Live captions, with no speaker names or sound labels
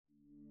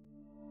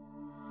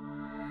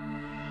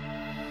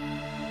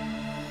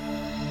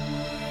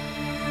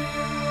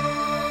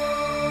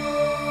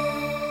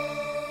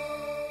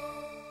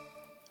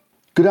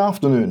Good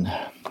afternoon.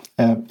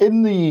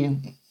 In the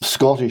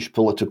Scottish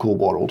political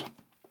world,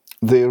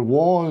 there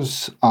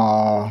was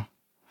a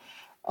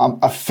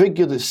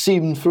figure that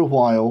seemed for a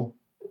while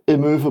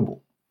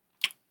immovable.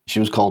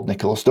 She was called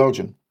Nicola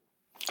Sturgeon.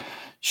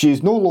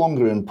 She's no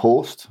longer in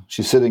post.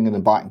 She's sitting in the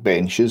back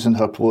benches and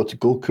her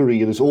political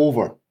career is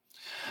over.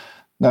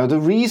 Now, the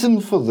reason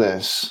for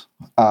this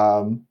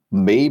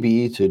may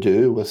be to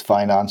do with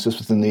finances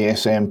within the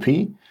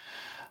SNP.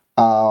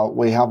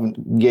 We haven't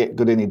yet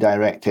got any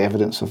direct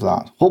evidence of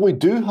that. What we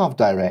do have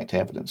direct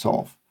evidence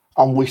of,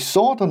 and we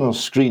saw it on our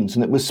screens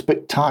and it was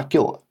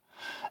spectacular,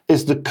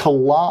 is the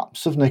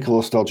collapse of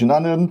Nicola Sturgeon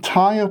and her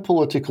entire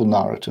political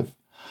narrative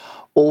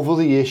over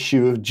the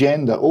issue of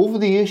gender, over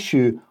the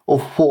issue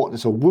of what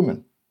is a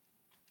woman.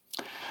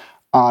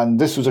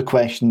 And this was a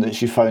question that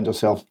she found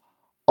herself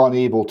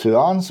unable to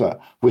answer.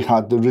 We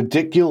had the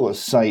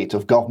ridiculous sight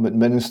of government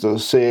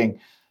ministers saying,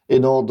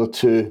 in order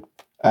to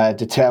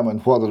determine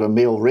whether a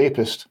male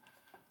rapist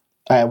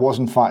was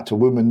in fact a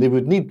woman, they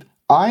would need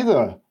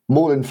either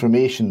more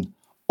information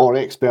or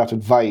expert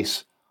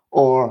advice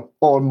or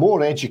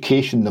more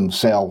education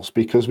themselves,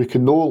 because we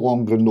can no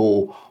longer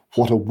know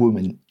what a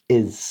woman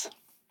is.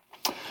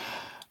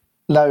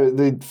 Now,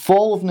 the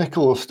fall of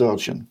Nicola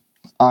Sturgeon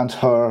and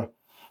her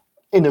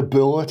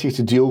inability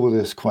to deal with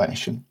this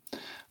question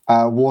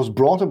was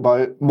brought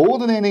about more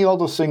than any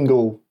other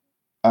single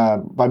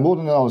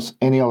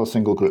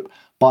group,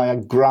 by a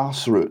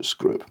grassroots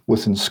group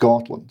within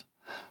Scotland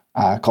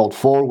called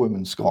For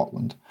Women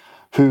Scotland,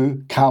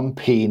 who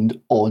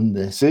campaigned on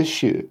this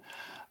issue.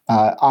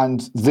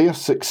 And their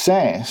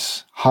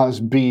success has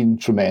been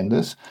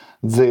tremendous.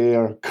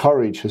 Their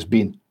courage has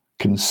been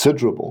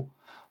considerable.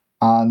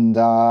 And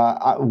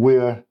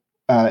we're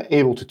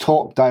able to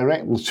talk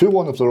directly to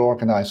one of their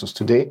organisers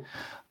today,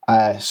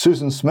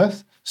 Susan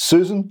Smith.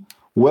 Susan,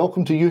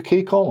 welcome to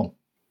UK Column.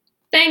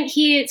 Thank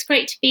you. It's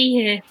great to be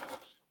here.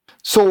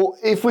 So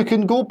if we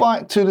can go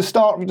back to the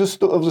start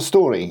of the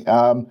story,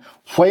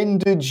 when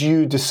did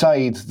you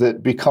decide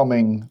that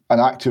becoming an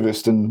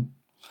activist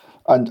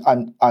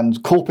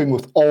and coping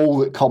with all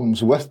that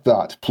comes with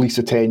that, police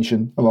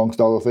attention, amongst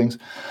other things,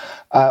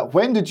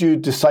 when did you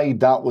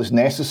decide that was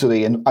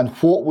necessary, and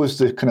what was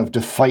the kind of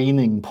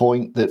defining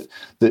point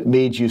that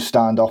made you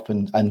stand up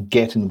and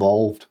get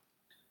involved?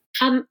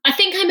 I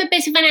think I'm a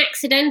bit of an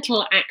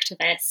accidental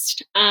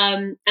activist,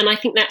 and I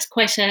think that's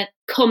quite a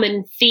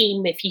common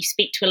theme if you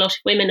speak to a lot of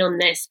women on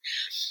this.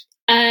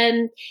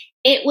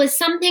 It was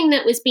something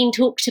that was being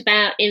talked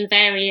about in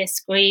various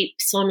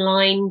groups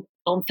online,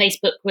 on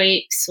Facebook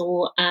groups,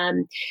 or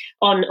on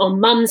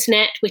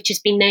Mumsnet, which has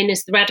been known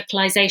as the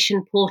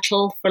radicalisation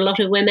portal for a lot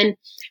of women.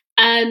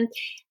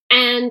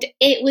 And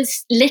it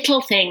was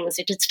little things.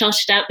 It had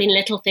started out being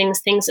little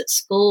things at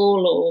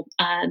school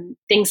or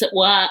things at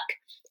work.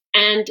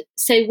 And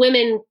so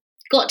women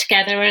got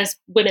together, as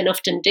women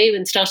often do,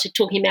 and started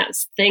talking about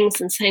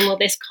things and saying, well,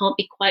 this can't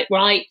be quite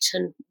right.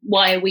 And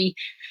why are we,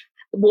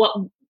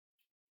 while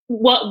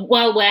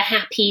we're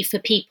happy for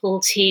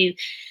people to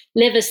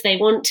live as they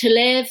want to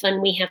live,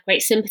 and we have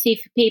great sympathy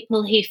for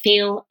people who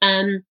feel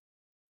that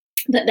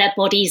their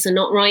bodies are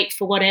not right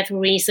for whatever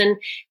reason,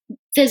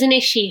 there's an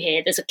issue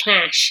here, there's a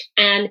clash.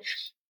 And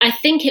I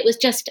think it was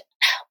just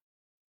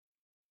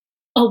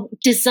a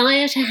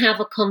desire to have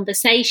a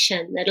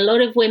conversation that a lot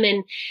of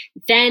women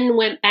then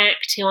went back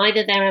to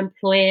either their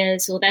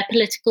employers or their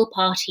political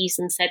parties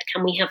and said,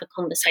 can we have a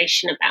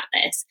conversation about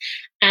this?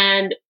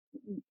 And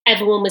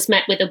everyone was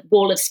met with a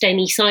wall of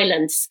stony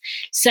silence.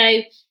 So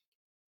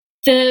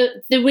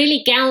the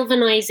really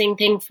galvanizing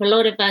thing for a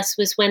lot of us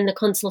was when the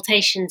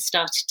consultation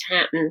started to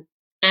happen.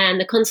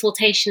 And the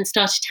consultation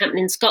started to happen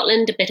in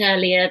Scotland a bit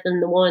earlier than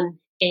the one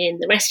in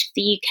the rest of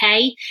the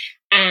UK.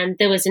 And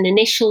there was an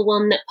initial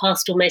one that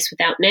passed almost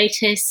without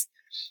notice.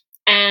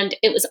 And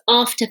it was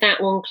after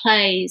that one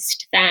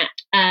closed that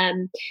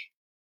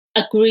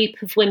a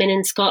group of women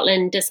in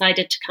Scotland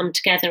decided to come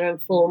together and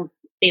form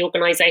the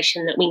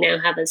organisation that we now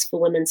have as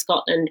For Women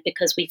Scotland,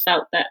 because we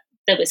felt that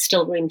there was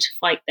still room to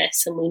fight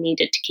this and we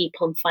needed to keep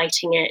on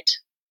fighting it.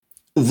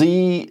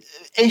 The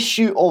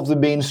issue of the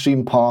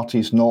mainstream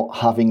parties not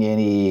having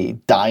any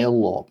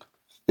dialogue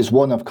is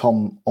one I've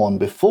come on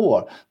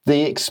before.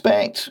 They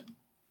expect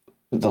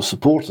their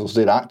supporters,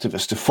 their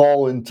activists, to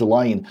fall into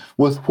line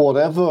with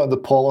whatever the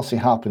policy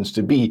happens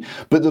to be.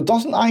 But there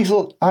doesn't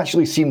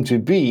actually seem to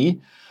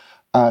be,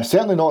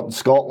 certainly not in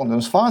Scotland, and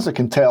as far as I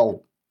can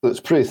tell, it's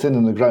pretty thin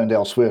on the ground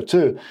elsewhere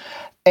too,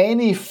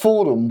 any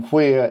forum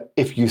where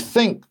if you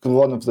think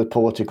one of the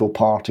political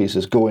parties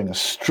is going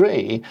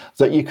astray,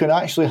 that you can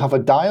actually have a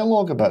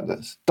dialogue about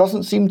this.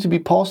 Doesn't seem to be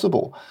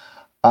possible.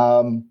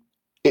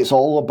 It's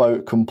all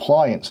about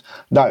compliance.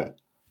 Now,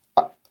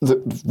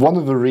 one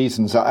of the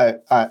reasons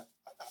that I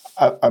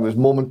was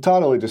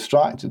momentarily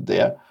distracted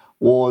there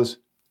was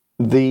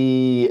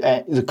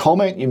the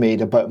comment you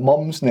made about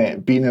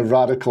Mumsnet being a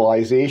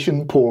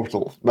radicalisation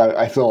portal. Now,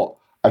 I thought,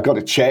 I've got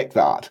to check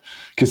that,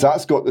 because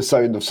that's got the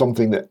sound of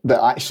something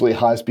that actually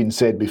has been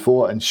said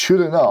before. And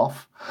sure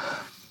enough,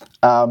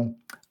 a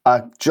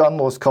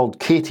journalist called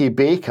Katie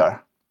Baker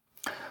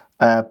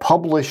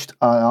published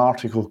an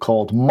article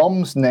called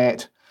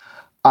Mumsnet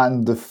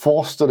and the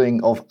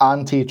Fostering of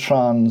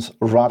Anti-Trans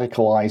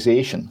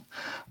Radicalisation.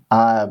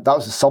 That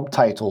was the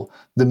subtitle.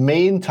 The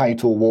main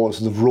title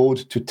was The Road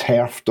to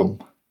Turfdom.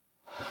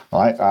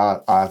 Right,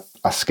 a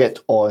skit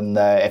on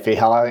F.A.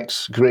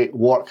 Harrick's great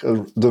work,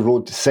 The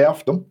Road to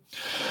Serfdom.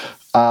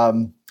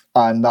 And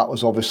that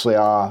was obviously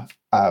a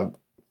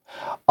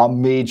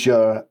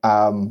major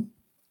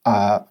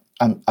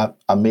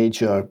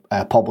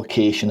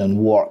publication and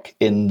work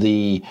in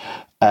the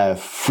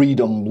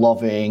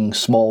freedom-loving,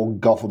 small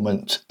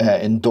government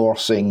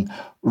endorsing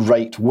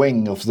right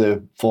wing of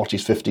the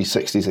 40s, 50s,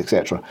 60s,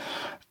 etc.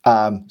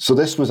 So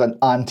this was an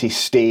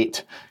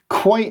anti-state,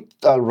 quite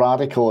a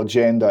radical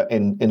agenda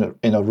in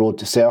A Road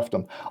to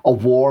Serfdom, a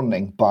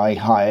warning by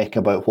Hayek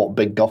about what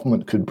big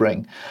government could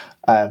bring.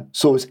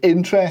 So it's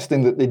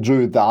interesting that they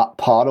drew that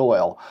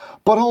parallel,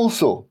 but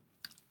also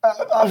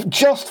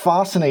just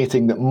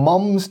fascinating that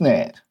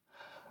Mumsnet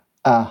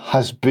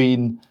has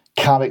been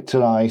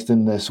characterised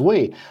in this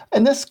way.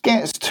 And this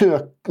gets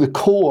to the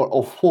core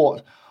of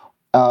what,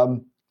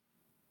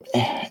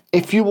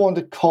 if you want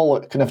to call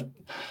it kind of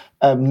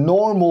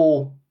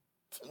normal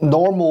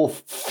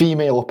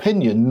female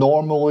opinion,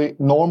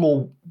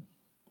 the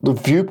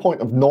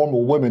viewpoint of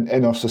normal women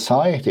in our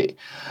society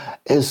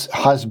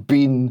has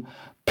been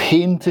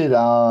painted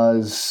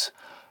as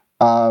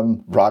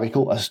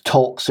radical, as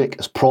toxic,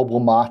 as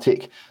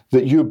problematic,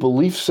 that your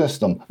belief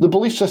system, the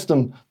belief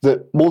system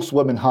that most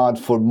women had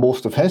for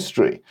most of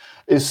history,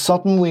 is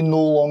suddenly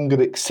no longer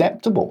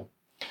acceptable.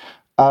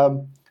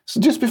 So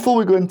just before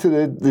we go into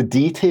the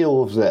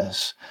detail of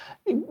this,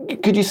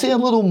 could you say a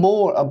little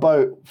more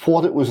about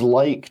what it was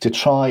like to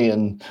try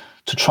and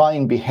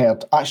be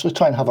heard, actually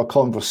try and have a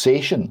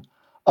conversation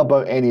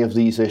about any of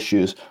these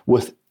issues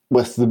with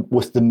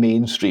the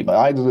mainstream,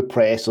 either the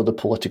press or the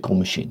political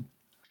machine?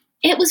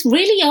 It was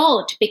really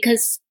odd,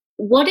 because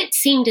what it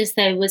seemed as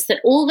though was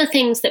that all the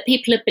things that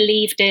people had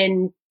believed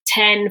in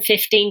 10,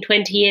 15,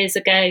 20 years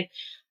ago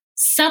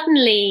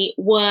suddenly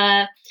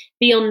were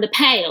beyond the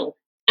pale.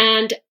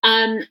 And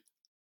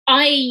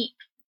I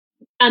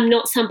am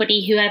not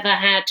somebody who ever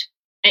had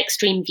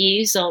extreme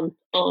views on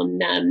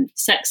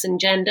sex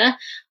and gender.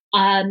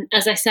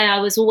 As I say, I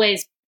was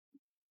always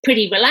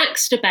pretty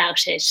relaxed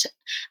about it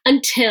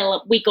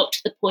until we got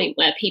to the point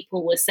where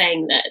people were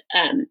saying that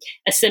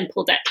a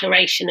simple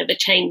declaration of a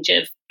change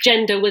of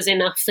gender was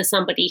enough for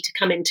somebody to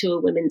come into a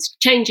women's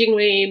changing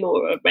room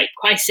or a rape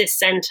crisis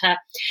centre.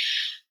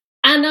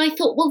 And I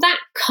thought, well, that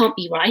can't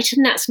be right.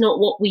 And that's not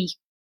what we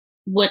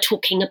were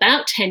talking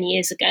about 10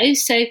 years ago.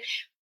 So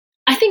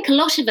I think a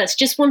lot of us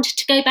just wanted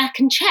to go back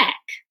and check.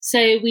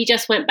 So we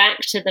just went back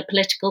to the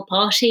political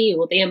party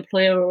or the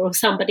employer or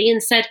somebody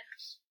and said,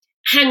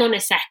 hang on a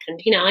second,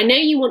 I know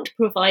you want to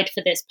provide for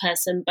this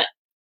person, but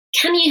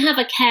can you have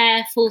a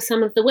care for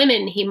some of the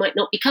women who might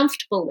not be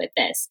comfortable with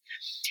this?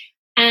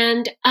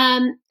 And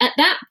at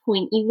that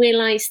point, you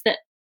realise that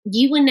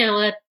you were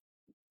now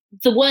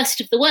the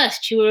worst of the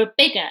worst. You were a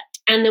bigot,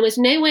 and there was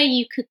nowhere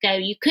you could go.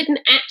 You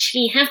couldn't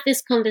actually have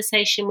this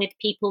conversation with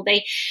people.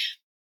 They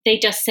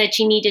just said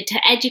you needed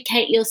to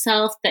educate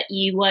yourself, that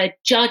you were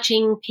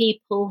judging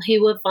people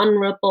who were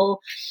vulnerable.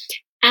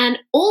 And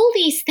all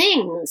these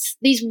things,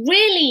 these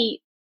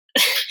really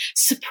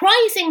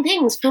surprising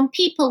things from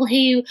people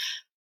who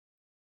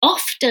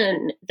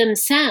often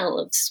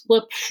themselves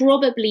were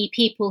probably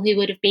people who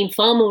would have been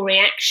far more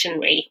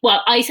reactionary.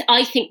 Well,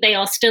 I think they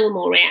are still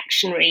more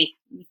reactionary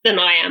than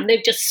I am.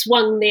 They've just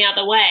swung the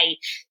other way.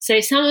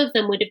 So some of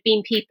them would have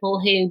been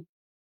people who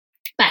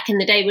back in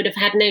the day would have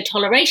had no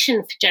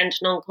toleration for gender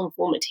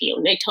nonconformity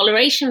or no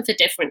toleration for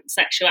different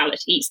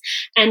sexualities.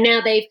 And now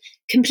they've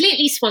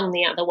completely swung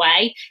the other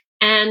way.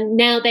 And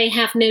now they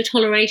have no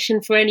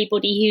toleration for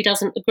anybody who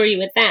doesn't agree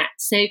with that.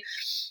 So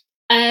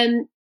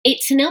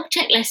it's an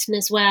object lesson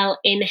as well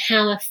in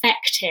how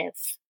effective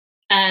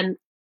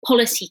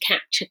policy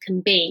capture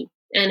can be,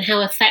 and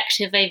how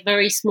effective a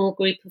very small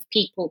group of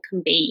people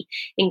can be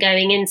in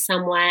going in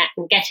somewhere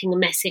and getting a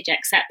message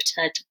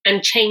accepted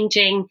and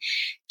changing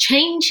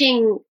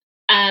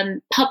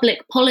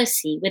public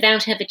policy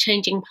without ever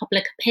changing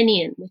public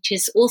opinion, which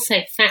is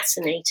also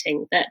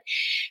fascinating that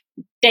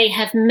they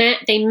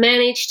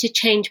managed to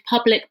change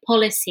public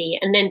policy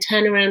and then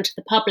turn around to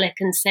the public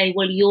and say,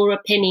 well, your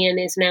opinion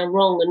is now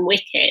wrong and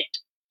wicked.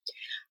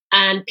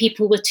 And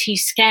people were too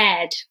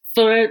scared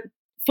for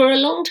a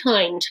long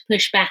time to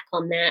push back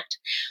on that.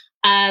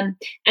 And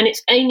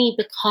it's only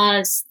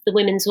because the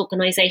women's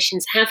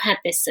organisations have had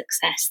this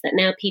success that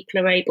now people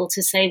are able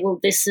to say, well,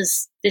 this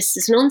is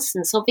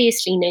nonsense.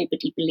 Obviously,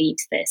 nobody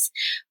believes this.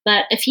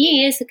 But a few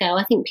years ago,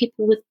 I think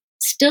people were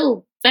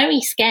still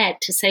very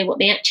scared to say what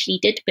they actually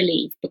did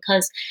believe,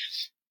 because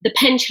the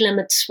pendulum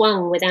had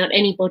swung without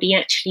anybody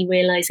actually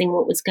realising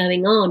what was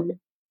going on.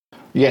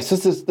 Yes,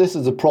 this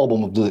is the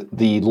problem of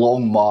the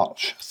long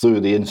march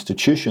through the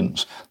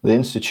institutions. The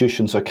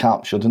institutions are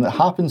captured, and it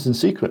happens in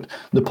secret.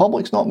 The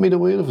public's not made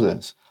aware of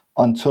this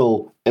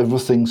until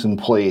everything's in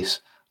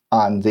place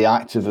and the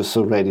activists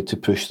are ready to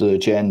push their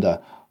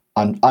agenda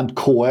and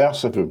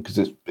coercive room, because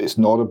it's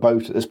not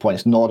about, at this point,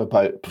 it's not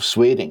about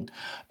persuading,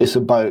 it's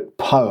about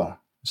power,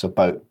 it's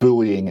about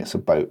bullying, it's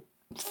about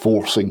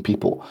forcing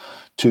people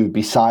to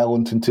be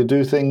silent and to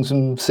do things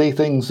and say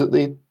things that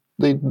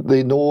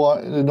they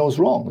know is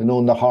wrong. They know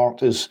in their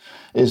heart is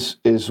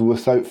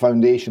without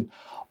foundation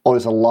or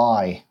is a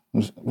lie,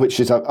 which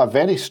is a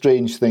very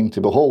strange thing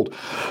to behold.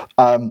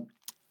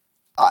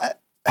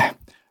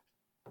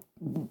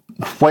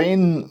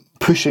 When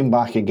pushing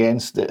back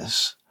against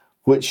this,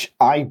 which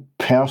I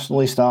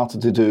personally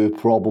started to do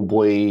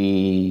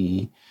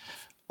probably,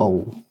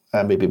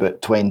 maybe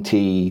about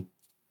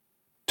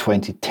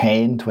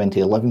 2010,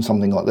 2011,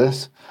 something like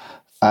this.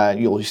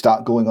 You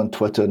start going on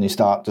Twitter and you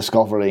start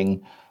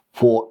discovering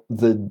what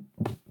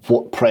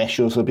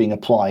pressures are being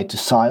applied to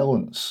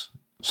silence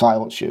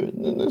you.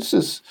 And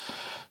this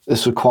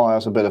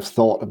requires a bit of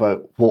thought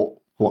about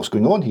what's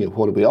going on here.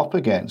 What are we up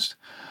against?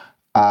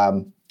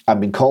 I've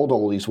been called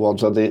all these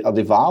words. Are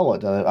they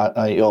valid?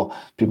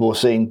 People are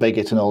saying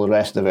bigot and all the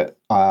rest of it.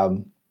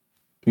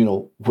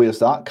 Where's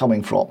that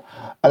coming from?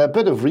 And a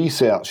bit of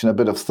research and a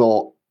bit of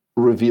thought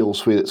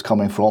reveals where it's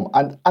coming from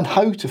and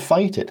how to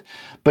fight it.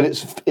 But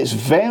it's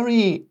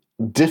very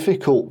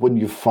difficult when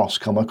you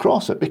first come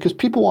across it, because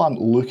people aren't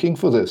looking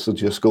for this. They're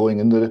just going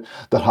and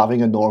they're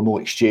having a normal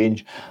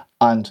exchange,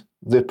 and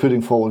they're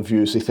putting forward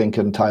views they think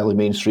are entirely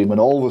mainstream, and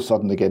all of a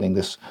sudden they're getting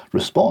this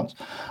response.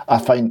 I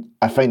find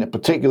it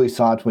particularly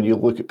sad when you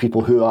look at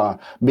people who are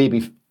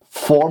maybe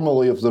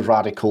formerly of the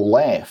radical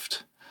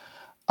left,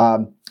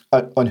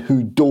 and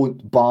who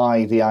don't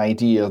buy the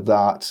idea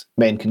that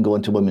men can go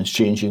into women's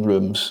changing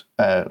rooms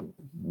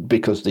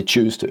because they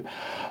choose to,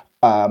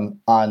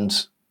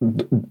 and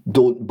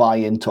don't buy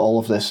into all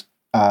of this.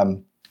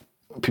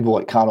 People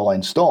like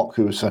Caroline Stock,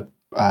 who was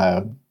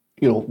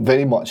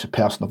very much a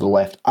person of the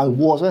left, and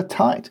was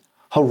attacked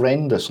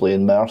horrendously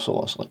and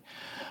mercilessly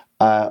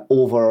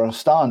over her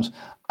stance.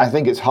 I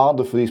think it's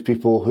harder for these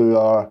people who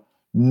are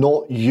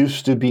not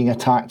used to being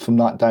attacked from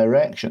that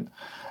direction,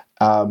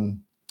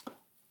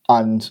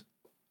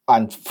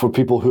 and for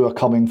people who are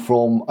coming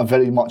from a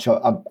very much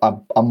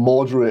a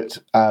moderate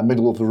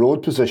middle of the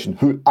road position,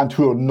 who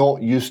are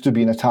not used to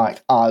being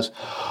attacked as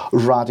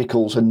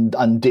radicals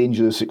and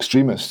dangerous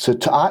extremists. So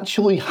to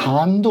actually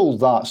handle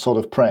that sort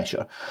of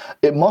pressure,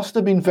 it must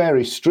have been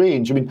very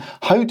strange. I mean,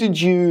 how did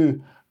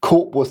you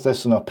cope with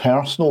this on a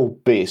personal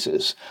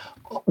basis?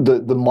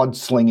 The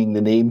mudslinging,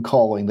 the name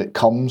calling that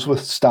comes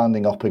with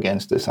standing up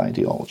against this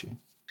ideology.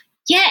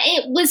 Yeah,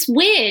 it was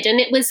weird,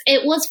 and it was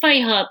very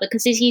hard,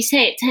 because, as you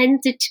say, it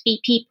tended to be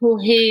people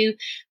who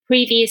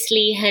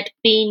previously had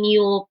been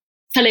your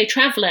fellow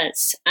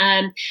travellers.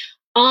 I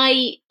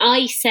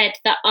said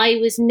that I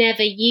was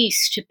never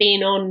used to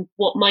being on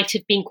what might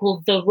have been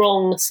called the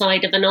wrong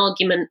side of an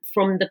argument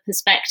from the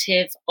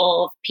perspective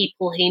of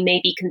people who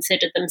maybe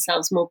considered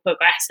themselves more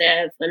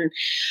progressive and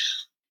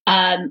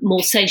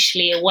more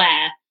socially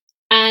aware.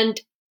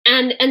 And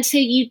so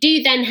you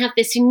do then have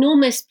this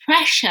enormous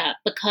pressure,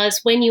 because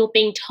when you're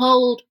being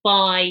told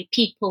by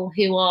people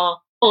who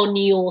are on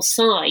your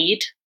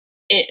side,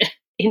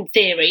 in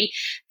theory,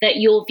 that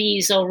your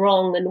views are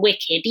wrong and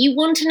wicked, you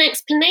want an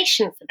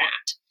explanation for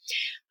that.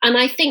 And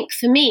I think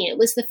for me, it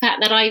was the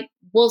fact that I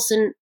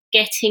wasn't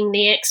getting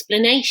the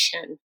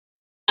explanation.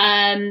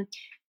 And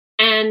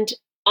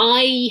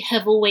I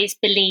have always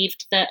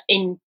believed that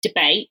in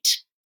debate,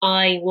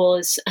 I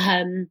was...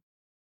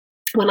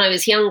 when I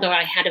was younger,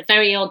 I had a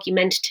very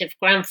argumentative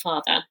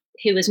grandfather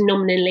who was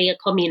nominally a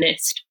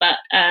communist, but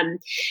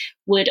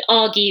would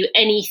argue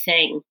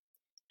anything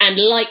and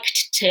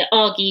liked to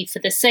argue for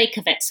the sake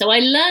of it. So I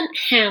learned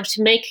how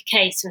to make a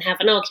case and have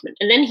an argument.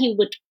 And then he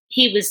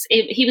was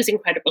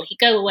incredible. He'd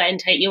go away and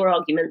take your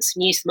arguments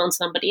and use them on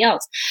somebody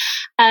else.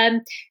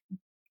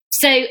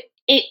 So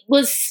it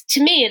was,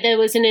 to me, there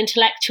was an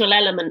intellectual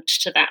element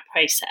to that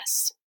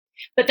process.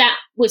 But that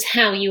was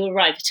how you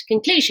arrive at a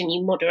conclusion.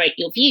 You moderate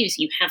your views,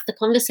 you have the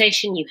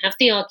conversation, you have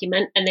the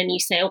argument, and then you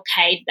say,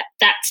 okay,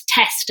 that's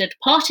tested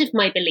part of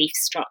my belief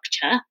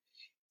structure.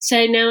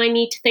 So now I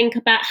need to think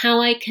about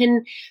how I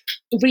can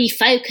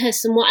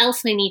refocus and what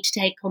else I need to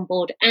take on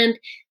board. And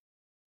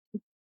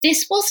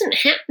this wasn't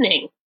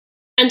happening.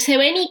 And so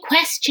any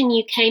question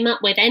you came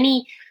up with,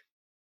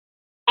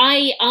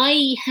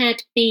 I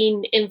had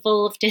been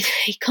involved in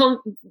a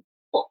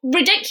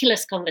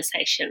ridiculous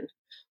conversation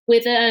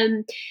with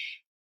a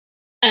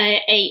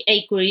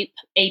group,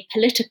 a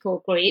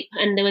political group,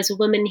 and there was a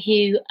woman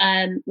who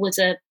was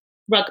a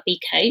rugby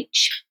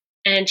coach,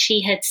 and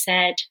she had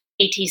said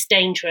it is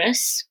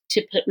dangerous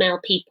to put male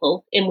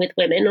people in with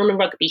women on a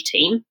rugby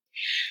team,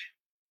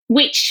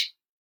 which,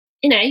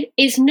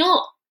 is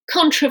not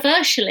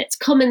controversial, it's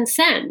common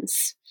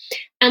sense.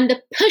 And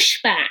the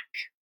pushback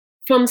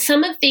from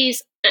some of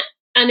these,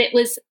 and it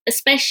was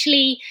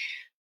especially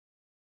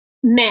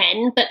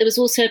men, but there was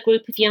also a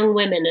group of young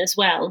women as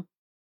well,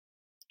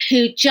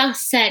 who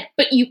just said,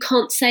 but you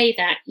can't say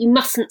that. You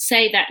mustn't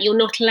say that. You're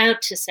not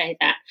allowed to say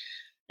that.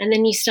 And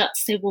then you start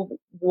to say, well,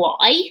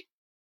 why?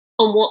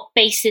 On what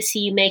basis are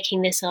you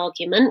making this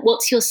argument?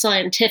 What's your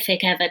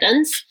scientific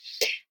evidence?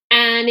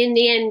 And in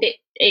the end,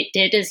 it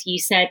did, as you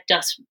said,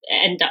 just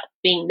end up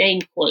being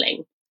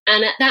name-calling.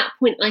 And at that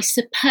point, I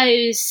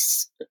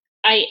suppose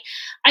I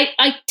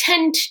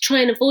tend to try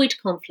and avoid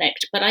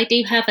conflict, but I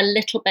do have a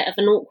little bit of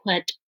an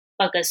awkward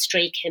bugger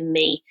streak in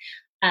me.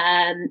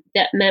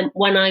 That meant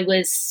when I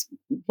was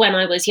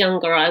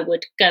younger, I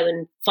would go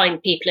and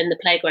find people in the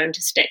playground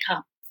to stick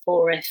up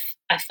for if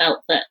I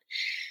felt that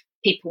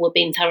people were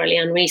being thoroughly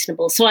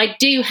unreasonable. So I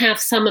do have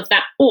some of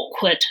that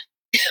awkward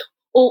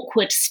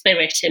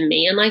spirit in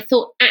me. And I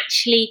thought,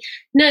 actually,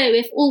 no,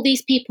 if all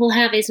these people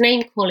have is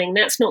name calling,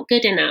 that's not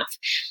good enough.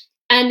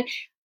 And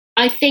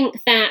I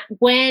think that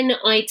when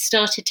I'd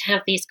started to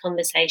have these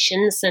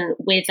conversations and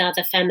with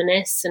other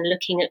feminists and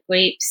looking at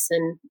groups,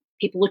 and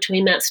people were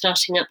talking about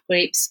starting up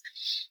groups,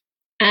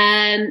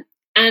 and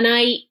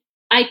I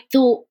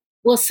thought,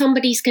 well,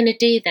 somebody's going to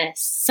do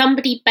this.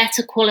 Somebody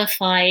better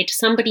qualified,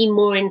 somebody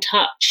more in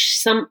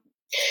touch,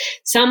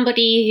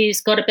 somebody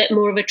who's got a bit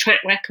more of a track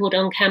record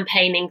on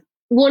campaigning.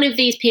 One of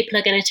these people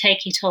are going to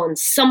take it on.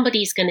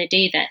 Somebody's going to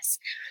do this.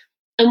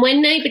 And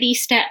when nobody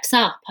steps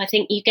up, I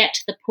think you get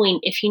to the point,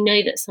 if you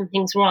know that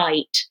something's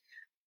right,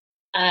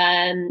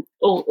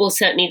 or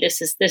certainly this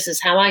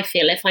is how I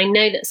feel. If I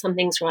know that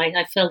something's right,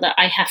 I feel that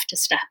I have to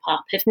step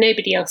up. If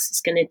nobody else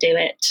is going to do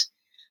it,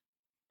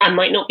 I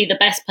might not be the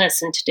best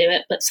person to do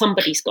it, but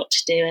somebody's got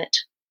to do it.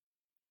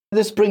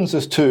 This brings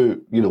us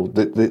to,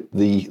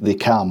 the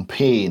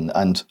campaign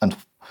and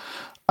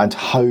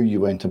how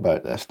you went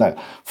about this. Now,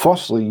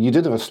 firstly, you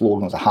did have a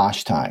slogan as a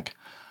hashtag,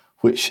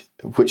 which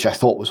I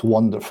thought was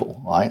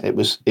wonderful. Right? It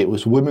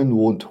was Women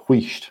Won't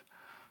Wheesht.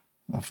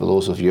 For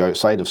those of you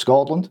outside of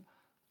Scotland,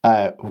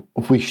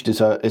 wheesht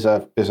is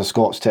a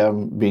Scots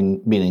term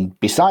meaning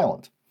be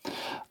silent.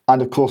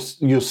 And of course,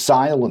 your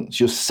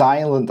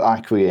silent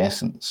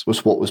acquiescence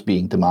was what was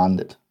being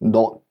demanded,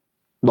 not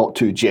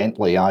too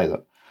gently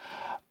either.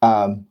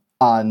 And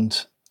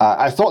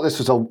I thought this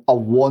was a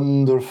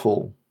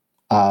wonderful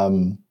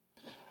hashtag,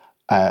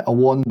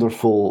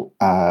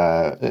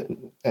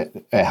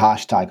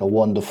 a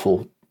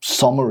wonderful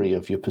summary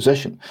of your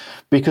position,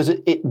 because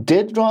it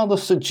did rather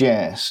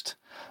suggest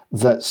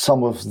that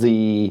some of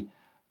the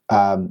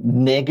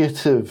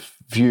negative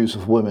views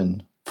of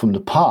women from the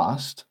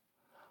past,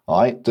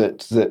 right,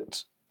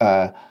 that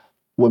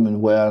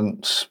women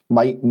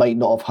might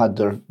not have had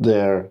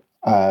their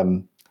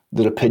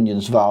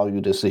opinions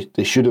valued as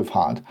they should have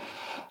had,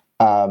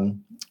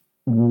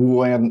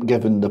 weren't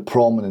given the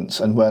prominence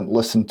and weren't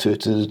listened to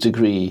the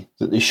degree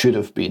that they should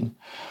have been.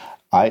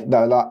 Right?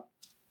 Now that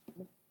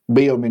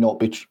may or may not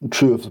be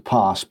true of the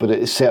past, but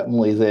it's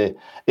certainly the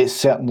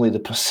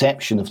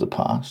perception of the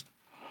past.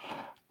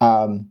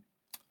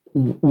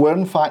 We're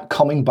in fact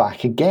coming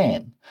back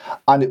again,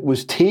 and it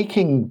was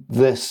taking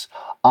this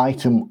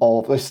item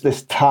of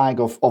this tag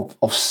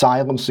of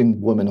silencing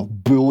women,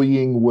 of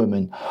bullying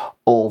women,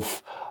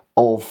 of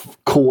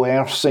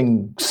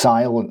coercing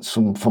silence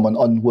from an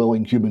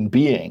unwilling human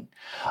being,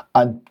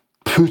 and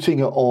putting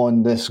it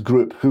on this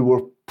group who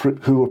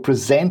were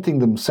presenting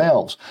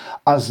themselves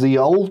as the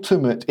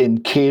ultimate in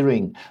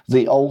caring,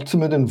 the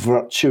ultimate in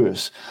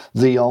virtuous,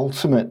 the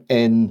ultimate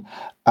in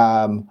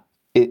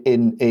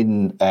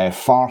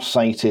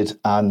far-sighted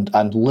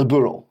and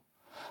liberal,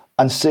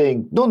 and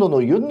saying, no,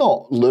 you're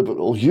not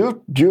liberal. You're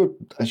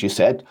as you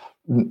said,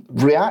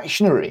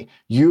 reactionary.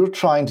 You're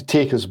trying to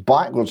take us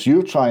backwards.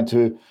 You're trying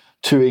to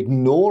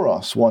ignore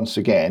us once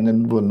again,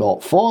 and we're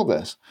not for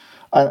this.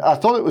 And I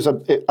thought it was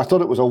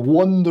a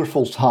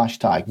wonderful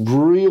hashtag.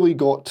 Really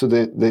got to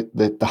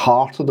the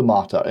heart of the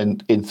matter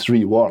in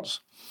 3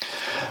 words.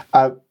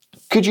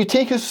 Could you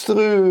take us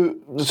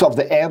through sort of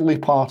the early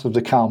part of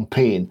the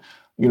campaign?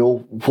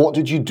 What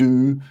did you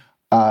do,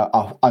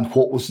 and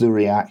what was the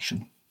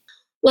reaction?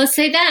 Well,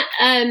 so that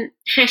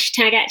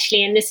hashtag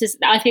actually, and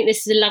I think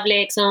this is a lovely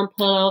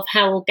example of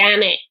how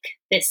organic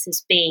this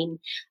has been.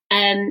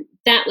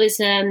 That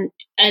was a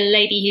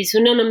lady who's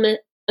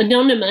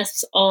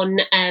anonymous on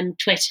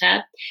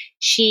Twitter.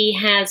 She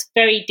has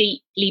very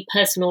deeply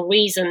personal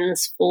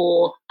reasons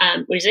for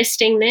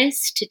resisting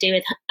this, to do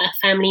with a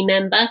family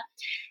member.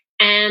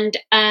 And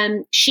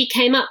she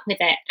came up with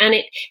it, and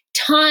it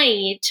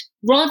tied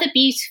rather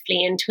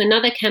beautifully into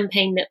another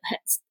campaign that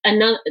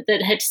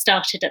had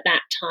started at that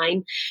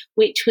time,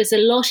 which was a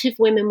lot of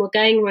women were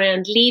going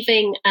around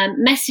leaving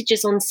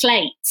messages on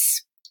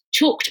slates,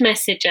 chalked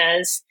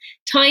messages,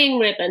 tying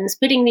ribbons,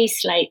 putting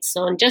these slates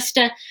on, just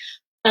a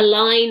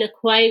line, a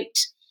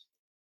quote,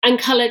 and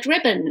coloured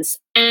ribbons.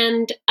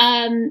 And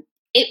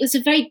it was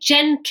a very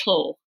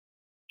gentle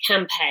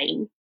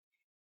campaign.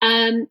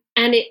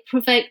 And it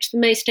provoked the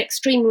most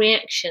extreme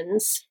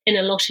reactions in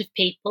a lot of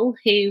people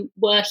who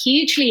were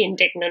hugely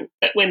indignant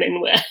that women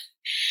were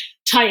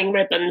tying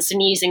ribbons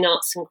and using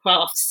arts and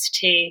crafts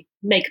to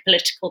make a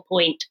political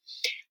point.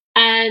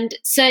 And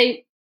so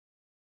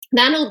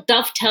that'll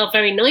dovetail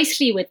very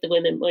nicely with the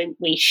Women Won't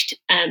Wheesht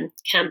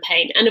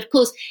campaign. And of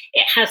course,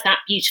 it has that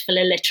beautiful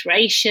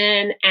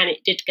alliteration, and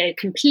it did go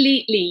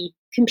completely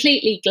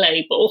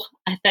global,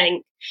 I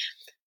think.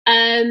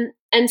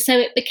 And so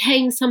it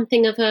became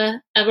something of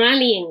a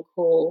rallying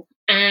call.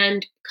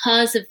 and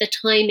because of the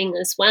timing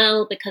as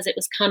well, because it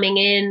was coming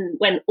in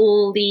when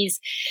all these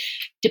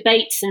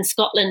debates in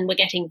Scotland were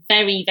getting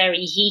very,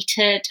 very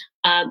heated,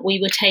 we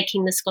were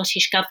taking the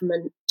Scottish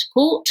government to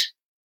court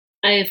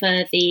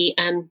over the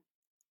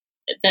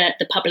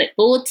public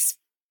boards.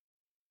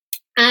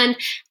 And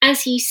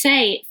as you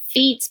say, it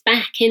feeds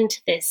back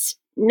into this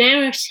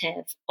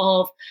narrative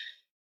of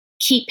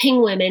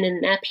keeping women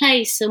in their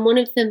place. And one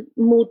of the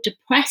more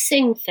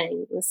depressing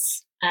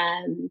things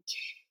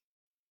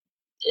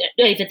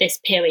over this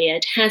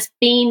period has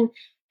been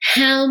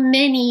how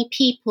many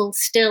people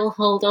still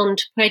hold on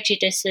to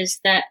prejudices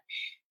that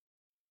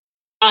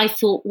I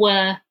thought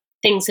were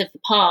things of the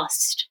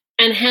past,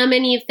 and how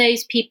many of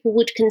those people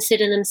would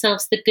consider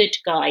themselves the good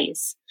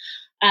guys.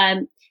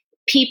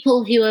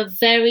 People who are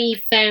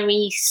very,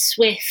 very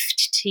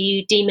swift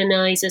to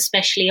demonize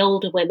especially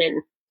older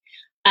women,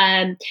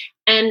 and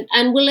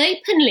will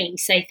openly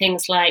say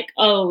things like,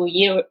 "Oh,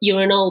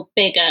 you're an old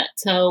bigot.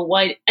 So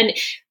why?" And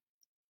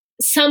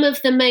some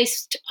of the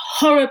most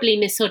horribly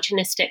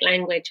misogynistic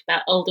language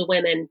about older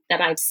women that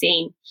I've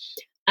seen.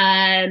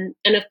 And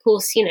of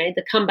course,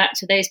 the comeback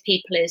to those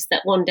people is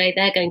that one day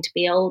they're going to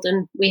be old,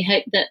 and we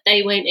hope that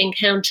they won't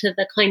encounter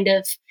the kind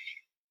of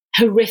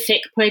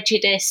horrific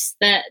prejudice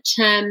that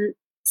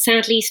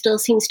sadly still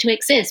seems to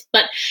exist.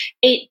 But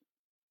I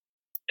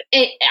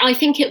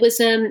think it was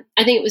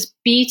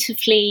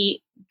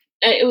beautifully.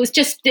 It was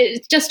just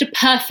a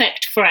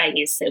perfect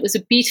phrase. It was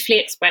a beautifully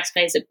expressed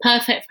phrase, a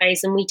perfect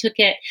phrase, and we took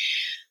it.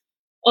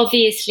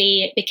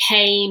 Obviously, it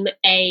became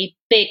a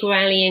big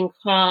rallying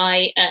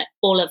cry at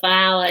all of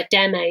our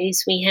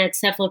demos. We had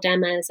several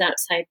demos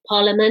outside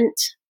Parliament,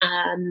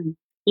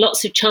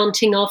 lots of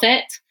chanting of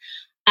it.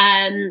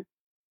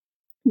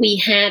 We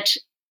had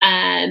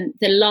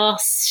the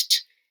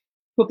last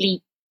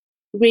probably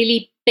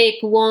really big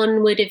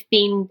one would have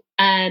been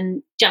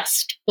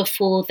just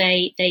before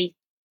they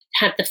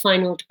had the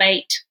final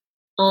debate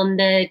on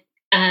the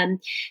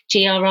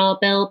GRR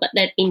bill, but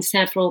there'd been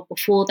several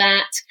before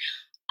that.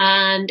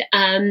 And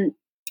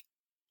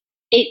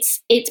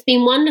it's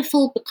been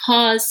wonderful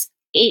because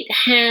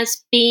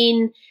it's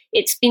been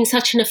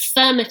such an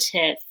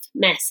affirmative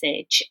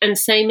message, and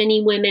so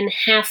many women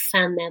have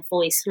found their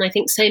voice. And I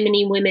think so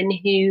many women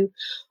who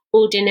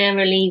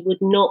ordinarily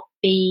would not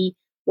be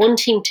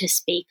wanting to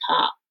speak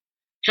up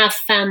have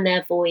found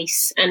their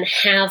voice and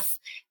have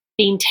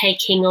been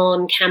taking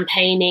on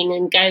campaigning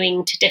and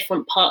going to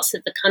different parts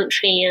of the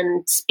country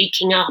and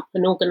speaking up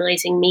and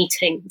organising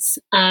meetings.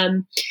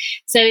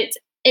 So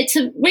it's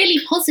a really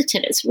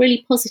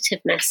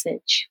positive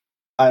message.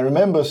 I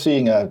remember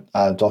seeing a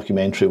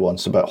documentary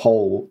once about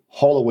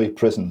Holloway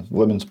Prison,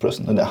 women's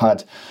prison, and it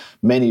had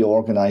many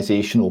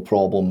organisational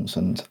problems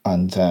and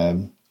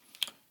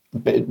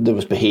there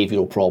was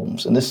behavioural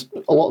problems, and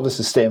a lot of this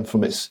is stemmed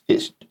from its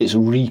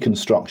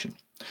reconstruction.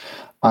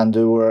 And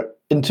they were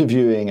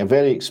interviewing a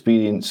very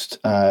experienced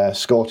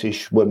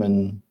Scottish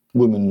woman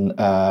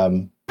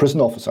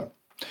prison officer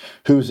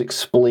who was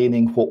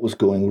explaining what was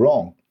going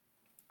wrong.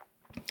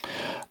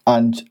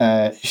 And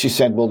she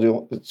said,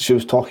 she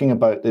was talking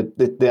about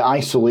the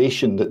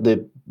isolation that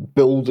the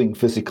building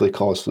physically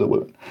caused for the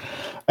women.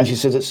 And she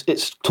said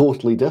it's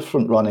totally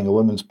different running a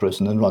women's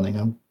prison than running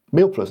a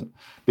male prison.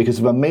 Because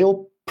if a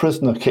male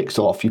prisoner kicks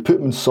off, you put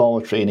him in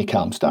solitary and he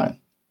calms down.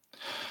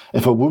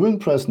 If a woman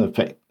prisoner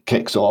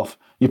kicks off,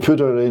 you put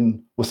her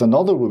in with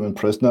another woman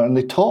prisoner and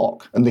they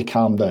talk and they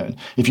calm down.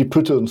 If you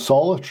put her in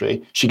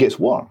solitary, she gets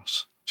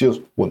worse. She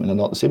goes, women are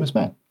not the same as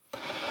men.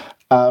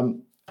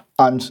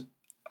 And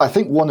I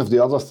think one of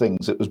the other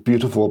things that was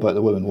beautiful about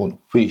the Women Won't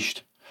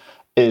Wheesht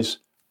is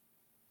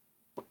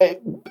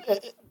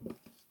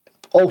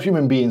all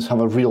human beings have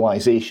a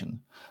realisation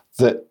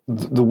that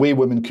the way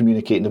women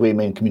communicate and the way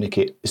men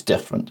communicate is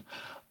different.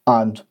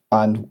 And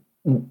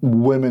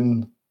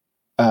women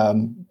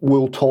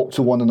will talk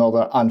to one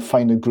another and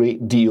find a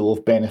great deal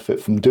of benefit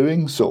from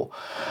doing so.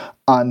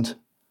 And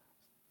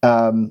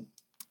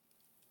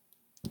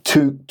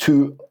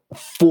to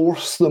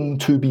force them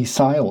to be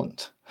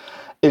silent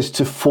is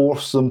to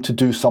force them to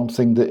do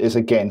something that is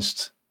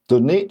against their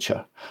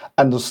nature.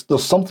 And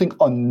there's something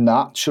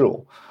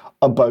unnatural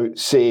about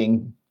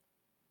saying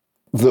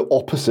the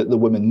opposite, the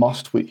women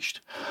must wheesht.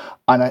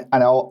 And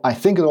I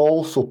think it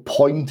also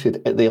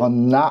pointed at the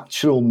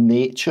unnatural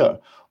nature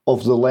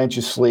of the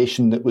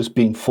legislation that was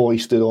being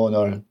foisted on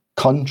our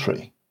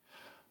country.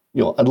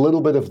 A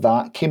little bit of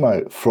that came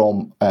out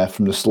from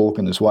the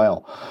slogan as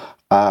well.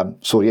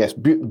 So yes,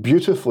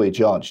 beautifully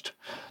judged.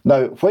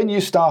 Now, when you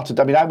started,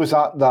 I was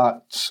at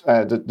that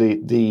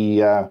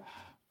the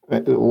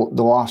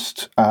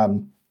last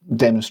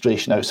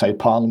demonstration outside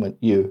Parliament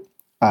you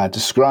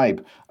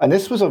describe, and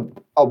this was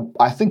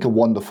I think a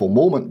wonderful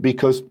moment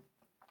because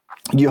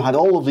you had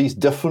all of these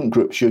different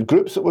groups. You had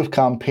groups that were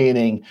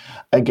campaigning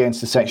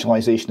against the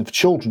sexualisation of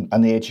children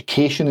and the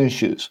education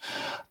issues.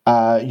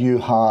 You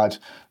had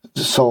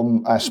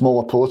some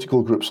smaller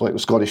political groups like the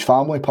Scottish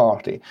Family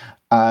Party.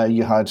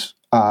 You had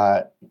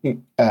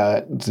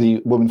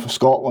the Women for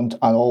Scotland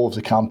and all of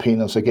the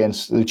campaigners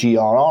against the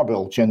GRR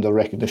bill, Gender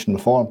Recognition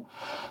Reform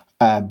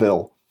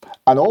bill.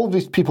 And all of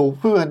these people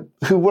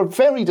who were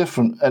very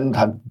different and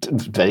had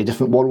very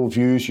different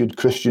worldviews. You had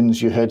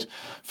Christians, you had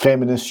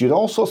feminists, you had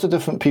all sorts of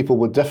different people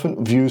with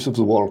different views of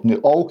the world, and they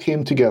all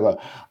came together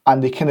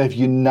and they kind of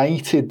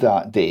united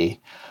that day.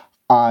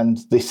 And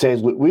they said,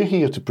 look, we're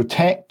here to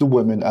protect the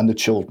women and the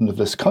children of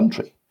this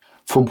country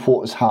from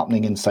what is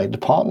happening inside the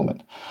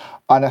Parliament.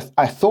 And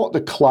I thought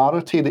the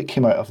clarity that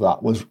came out of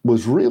that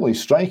was really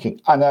striking.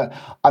 And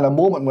a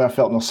moment where I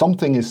felt, no,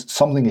 something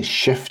is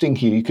shifting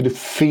here. You could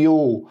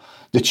feel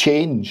the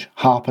change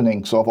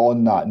happening sort of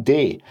on that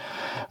day.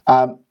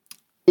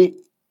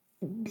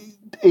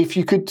 If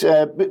you could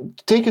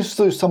take us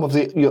through some of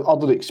your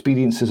other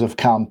experiences of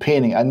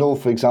campaigning. I know,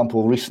 for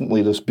example,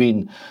 recently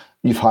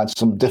you've had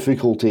some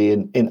difficulty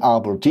in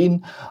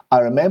Aberdeen. I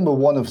remember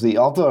one of the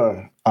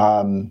other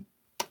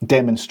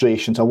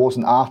demonstrations, I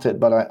wasn't at it,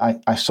 but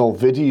I saw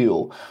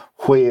video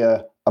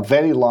where a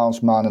very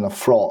large man in a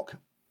frock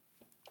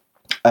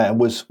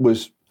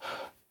was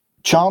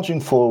charging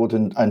forward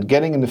and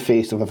getting in the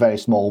face of a very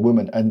small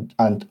woman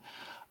and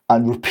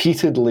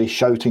repeatedly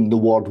shouting the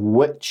word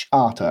witch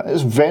at her. It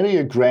was very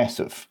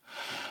aggressive.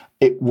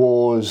 It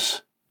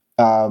was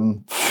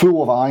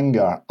full of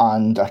anger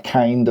and a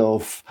kind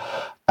of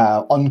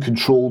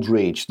uncontrolled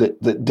rage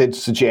that did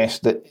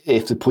suggest that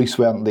if the police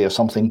weren't there,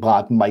 something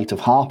bad might have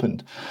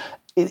happened.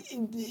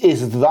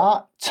 Is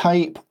that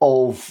type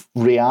of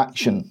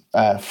reaction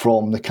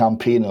from the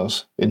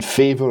campaigners in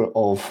favour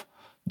of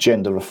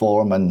gender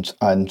reform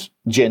and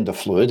gender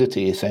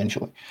fluidity,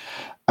 essentially,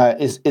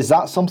 is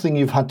that something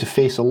you've had to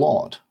face a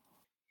lot?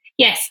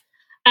 Yes,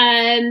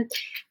 and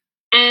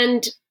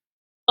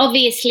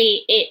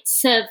obviously it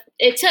served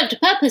a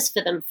purpose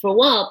for them for a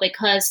while,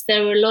 because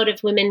there were a lot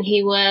of women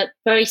who were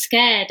very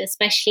scared,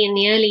 especially in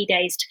the early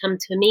days, to come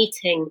to a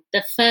meeting.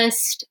 The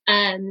first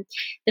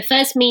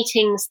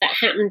meetings that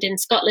happened in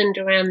Scotland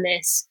around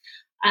this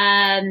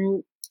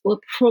were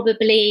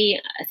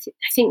probably, I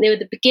think they were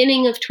the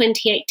beginning of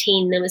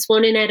 2018. There was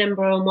one in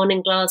Edinburgh and one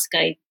in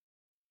Glasgow.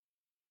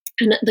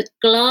 And at the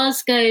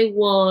Glasgow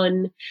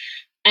one,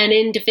 an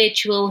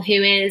individual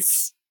who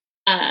is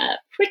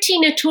pretty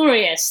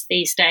notorious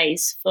these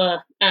days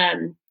for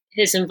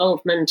his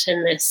involvement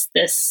in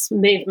this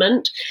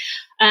movement,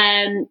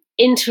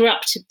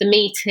 interrupted the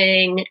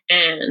meeting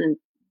and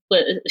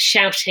was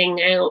shouting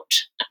out,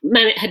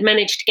 had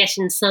managed to get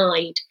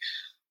inside.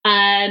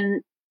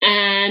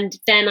 And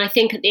then I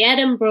think at the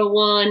Edinburgh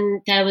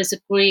one, there was a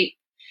group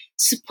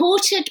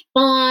supported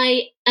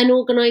by an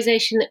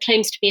organisation that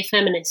claims to be a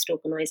feminist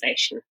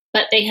organisation,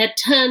 but they had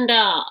turned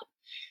up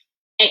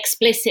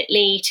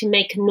explicitly to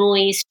make a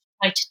noise, to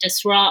try to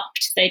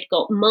disrupt. They'd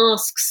got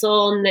masks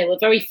on, they were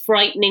very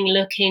frightening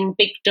looking,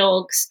 big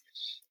dogs,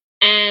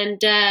 and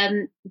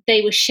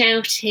they were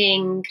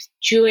shouting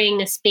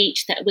during a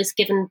speech that was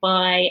given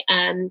by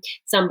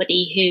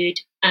somebody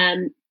who'd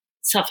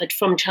suffered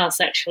from child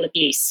sexual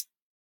abuse.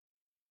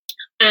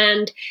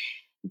 And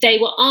they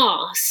were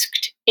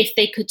asked if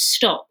they could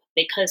stop,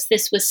 because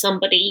this was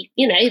somebody,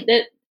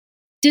 that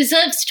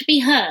deserves to be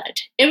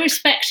heard,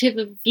 irrespective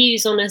of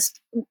views on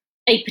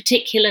a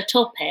particular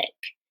topic.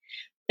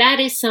 That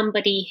is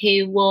somebody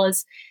who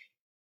was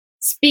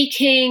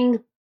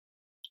speaking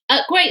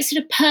at great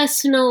sort of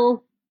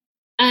personal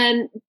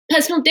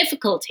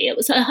difficulty. It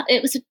was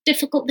a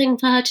difficult thing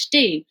for her to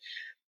do,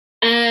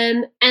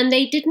 and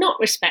they did not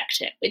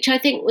respect it, which I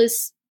think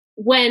was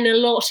when a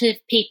lot of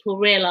people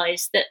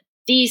realised that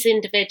these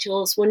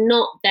individuals were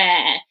not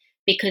there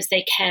because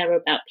they care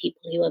about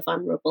people who are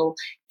vulnerable.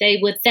 They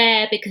were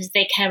there because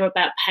they care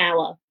about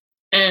power,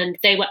 and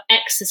they were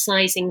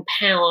exercising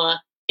power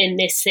in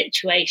this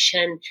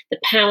situation, the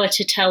power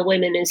to tell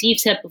women, as you've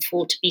said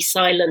before, to be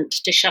silent,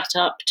 to shut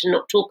up, to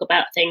not talk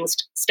about things,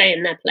 to stay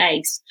in their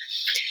place.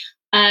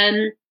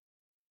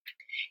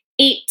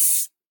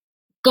 It's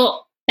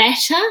got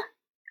better,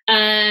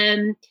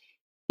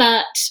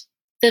 but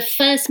the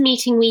first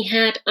meeting we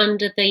had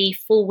under the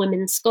For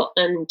Women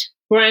Scotland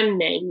brand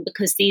name,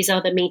 because these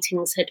other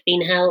meetings had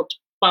been held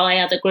by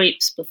other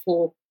groups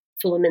before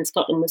For Women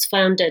Scotland was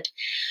founded,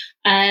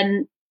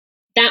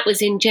 that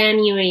was in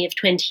January of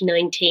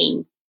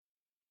 2019.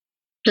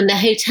 And the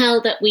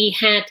hotel that we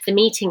had the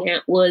meeting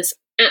at was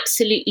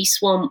absolutely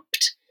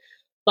swamped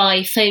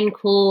by phone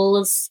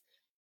calls,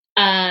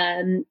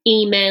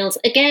 emails,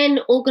 again,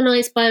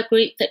 organised by a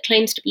group that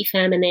claims to be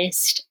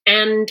feminist,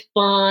 and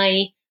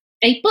by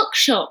a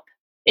bookshop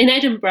in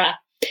Edinburgh.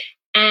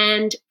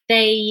 And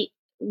they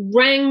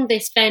rang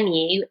this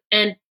venue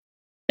and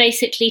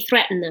basically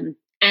threatened them.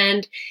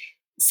 And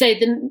so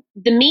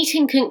the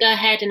meeting couldn't go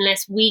ahead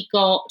unless we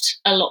got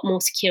a lot more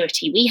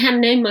security. We had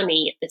no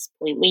money at this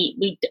point.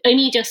 We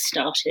only just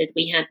started.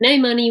 We had no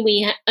money.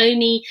 We had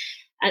only,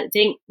 I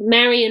think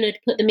Marion had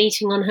put the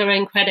meeting on her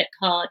own credit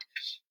card.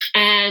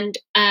 And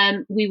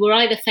we were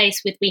either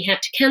faced with we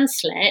had to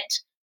cancel it,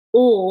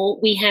 or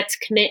we had to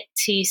commit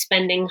to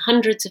spending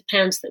hundreds of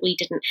pounds that we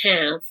didn't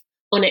have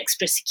on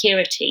extra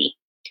security.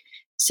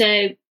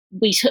 So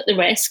we took the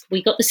risk.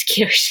 We got the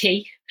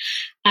security.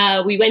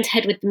 We went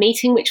ahead with the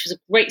meeting, which was a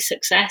great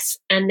success.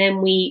 And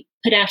then we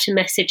put out a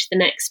message the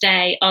next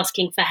day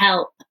asking for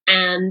help,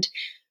 and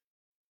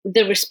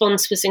the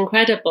response was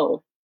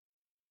incredible.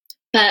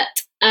 But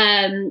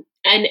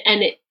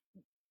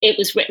it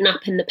was written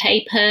up in the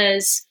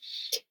papers,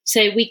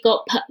 so we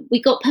got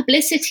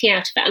publicity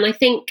out of it, and I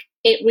think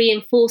it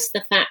reinforced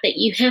the fact that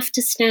you have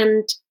to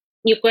stand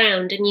your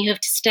ground and you have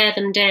to stare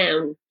them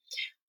down.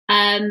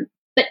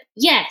 But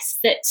yes,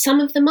 that some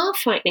of them are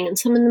frightening and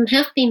some of them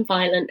have been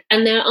violent,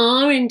 and there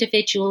are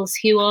individuals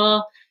who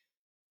are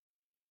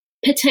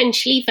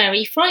potentially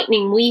very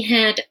frightening. We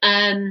have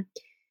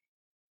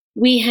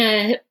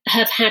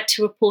had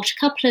to report a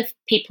couple of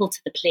people to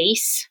the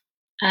police.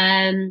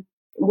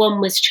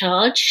 One was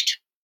charged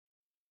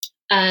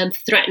for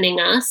threatening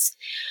us.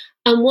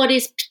 And what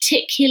is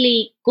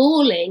particularly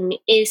galling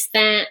is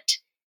that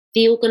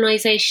the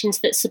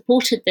organisations that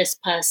supported this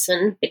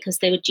person, because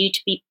they were due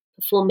to be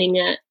performing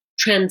a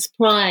Trans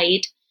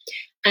Pride,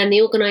 and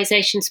the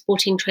organisation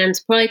supporting Trans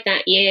Pride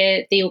that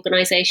year, the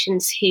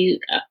organisations who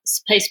are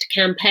supposed to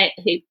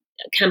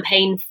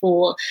campaign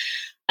for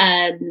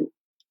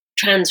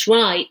trans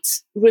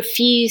rights,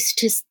 refused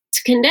to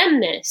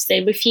condemn this.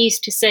 They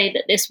refused to say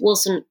that this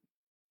wasn't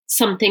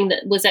something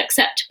that was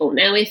acceptable.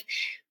 Now,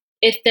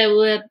 if there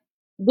were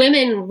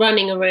women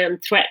running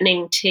around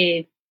threatening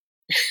to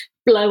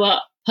blow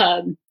up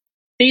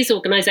these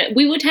organisations,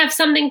 we would have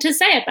something to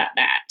say about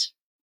that.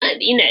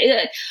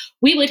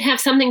 We would have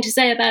something to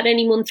say about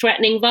anyone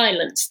threatening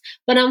violence.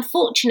 But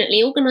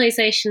unfortunately,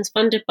 organisations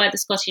funded by the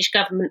Scottish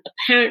Government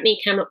apparently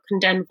cannot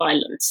condemn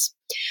violence.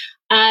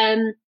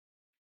 And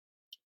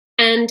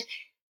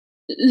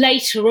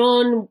later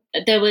on,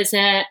 there was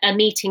a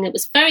meeting that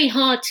was very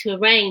hard to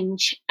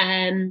arrange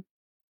at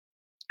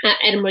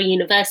Edinburgh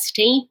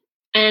University.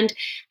 And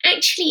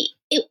actually,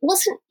 it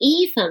wasn't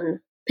even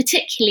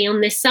particularly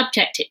on this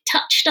subject. It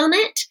touched on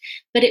it,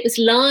 but it was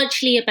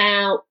largely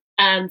about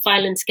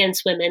violence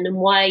against women and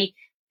why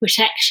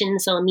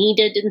protections are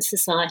needed in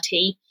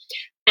society.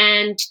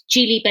 And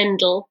Julie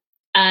Bendel,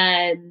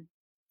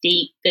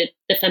 the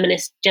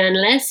feminist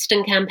journalist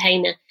and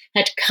campaigner,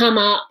 had come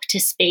up to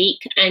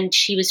speak, and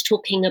she was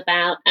talking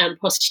about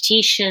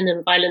prostitution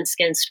and violence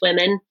against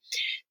women.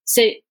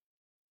 So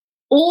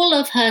all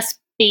of her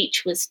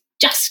speech was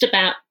just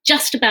about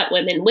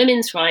women,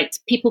 women's rights,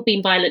 people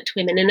being violent to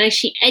women. And as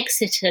she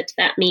exited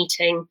that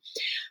meeting,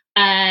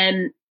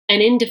 an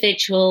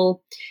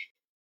individual,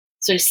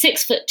 sort of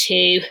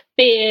 6'2",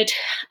 beard,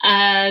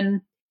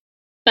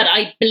 but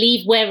I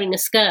believe wearing a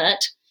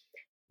skirt,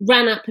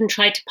 ran up and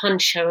tried to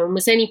punch her, and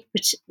was only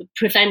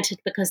prevented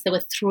because there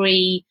were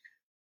 3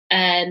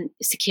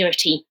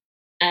 security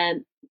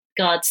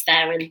guards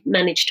there, and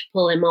managed to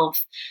pull him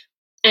off.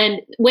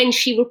 And when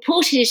she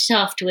reported it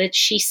afterwards,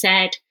 she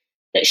said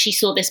that she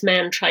saw this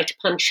man try to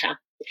punch her.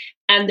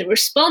 And the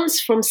response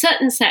from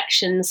certain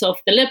sections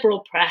of the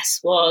liberal press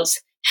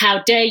was,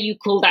 "How dare you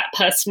call that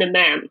person a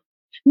man?"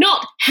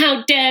 Not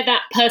 "how dare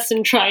that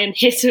person try and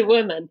hit a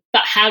woman,"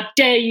 but "how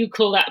dare you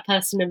call that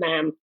person a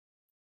man?"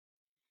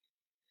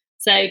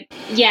 So,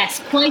 yes,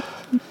 quite.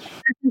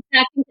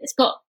 I think it's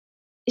got,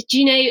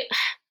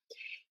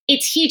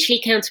 it's hugely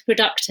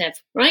counterproductive,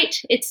 right?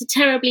 It's a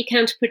terribly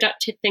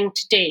counterproductive thing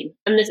to do.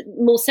 And the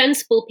more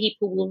sensible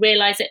people will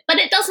realise it, but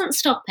it doesn't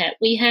stop it.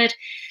 We had,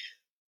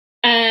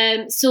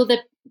 saw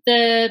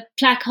the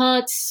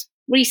placards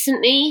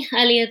recently,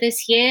 earlier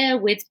this year,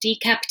 with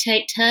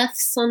 "decapitate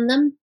TERFs" on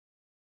them.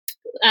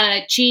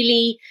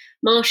 Julie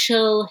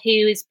Marshall, who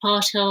is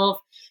part of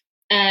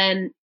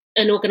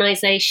an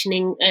organisation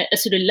in a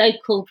sort of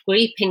local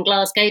group in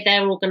Glasgow,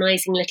 they're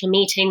organising little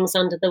meetings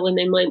under the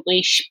Women Won't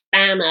Wheesht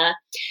banner.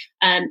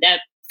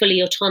 They're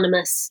fully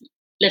autonomous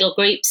little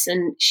groups,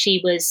 and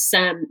she was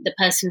the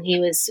person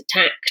who was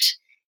attacked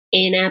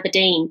in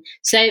Aberdeen.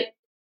 So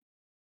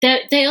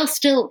they are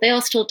still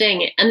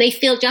doing it, and they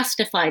feel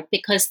justified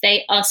because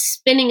they are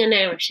spinning a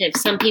narrative.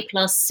 Some people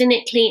are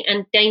cynically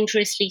and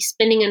dangerously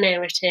spinning a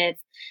narrative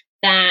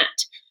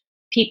that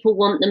people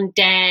want them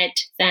dead,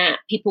 that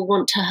people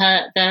want to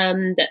hurt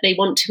them, that they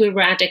want to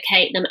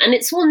eradicate them. And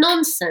it's all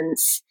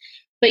nonsense.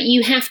 But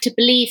you have to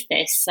believe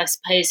this, I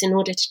suppose, in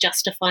order to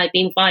justify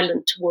being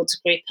violent towards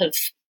a group of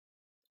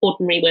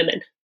ordinary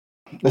women.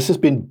 This has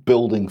been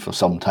building for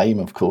some time,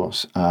 of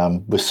course.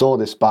 We saw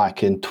this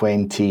back in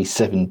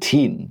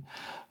 2017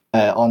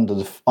 under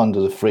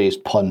the phrase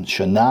 "punch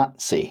a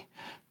Nazi,"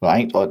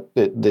 right? Or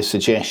the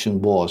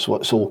suggestion was,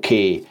 well, it's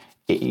okay.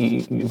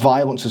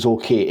 Violence is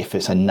okay if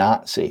it's a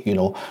Nazi,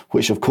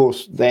 which of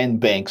course then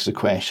begs the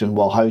question,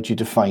 well, how do you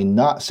define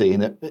Nazi?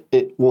 And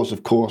it was,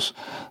 of course,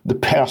 the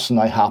person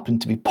I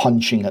happened to be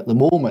punching at the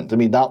moment. I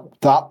mean,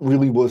 that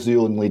really was the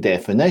only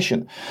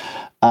definition.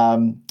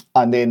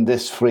 And then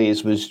this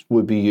phrase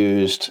would be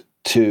used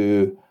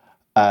to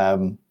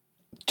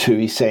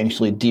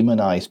essentially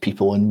demonize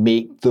people and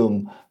make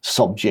them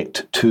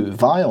subject to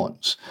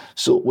violence.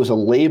 So it was a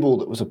label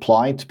that was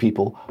applied to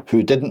people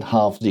who didn't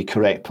have the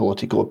correct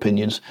political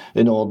opinions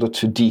in order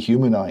to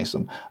dehumanize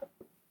them.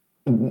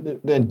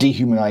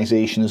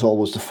 Dehumanization is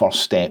always the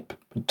first step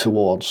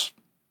towards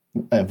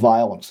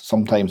violence,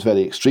 sometimes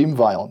very extreme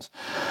violence.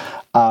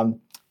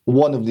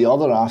 one of the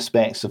other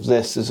aspects of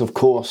this is, of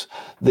course,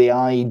 the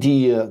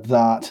idea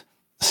that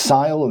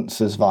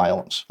silence is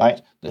violence,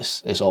 right?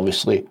 This is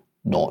obviously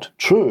not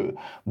true,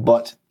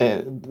 but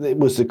it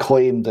was the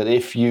claim that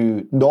if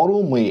you, not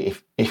only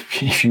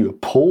if you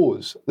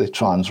oppose the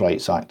trans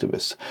rights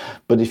activists,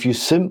 but if you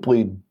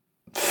simply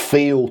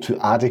fail to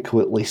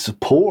adequately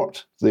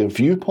support their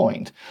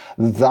viewpoint,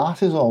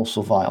 that is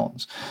also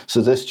violence.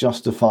 So this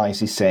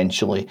justifies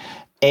essentially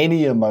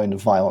any amount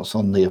of violence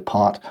on their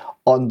part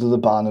under the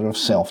banner of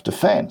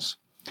self-defense.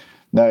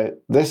 Now,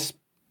 this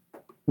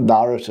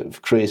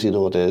narrative, crazy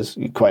though it is,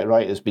 you're quite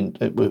right,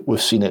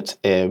 we've seen it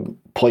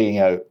playing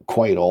out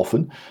quite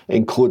often,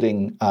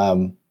 including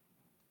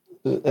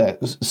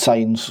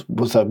signs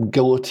with a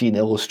guillotine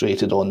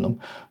illustrated on them,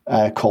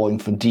 calling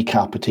for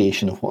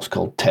decapitation of what's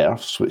called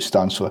TERFs, which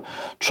stands for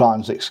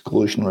Trans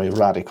Exclusionary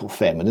Radical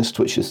Feminist,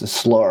 which is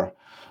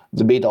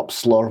the made-up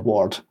slur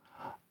word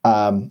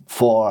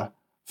for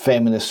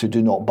feminists who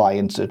do not buy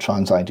into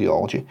trans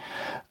ideology.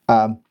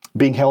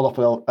 Being held up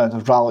at a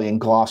rally in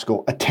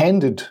Glasgow,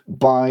 attended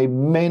by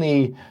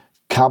many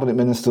cabinet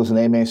ministers and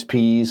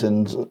MSPs,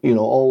 and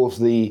all of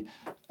the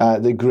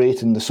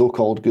great and the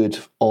so-called good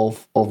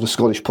of the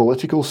Scottish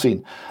political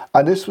scene,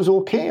 and this was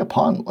okay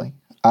apparently.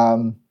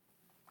 And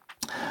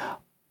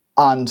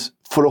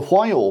for a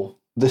while,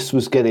 this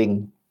was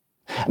getting,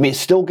 it's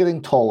still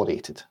getting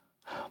tolerated,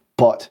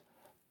 but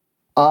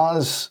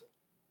as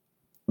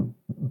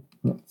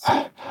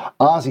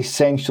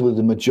essentially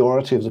the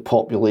majority of the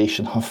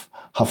population have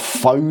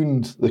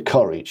found the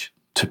courage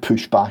to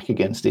push back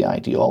against the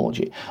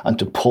ideology and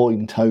to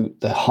point out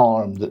the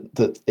harm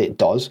that it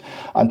does,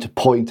 and to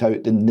point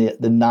out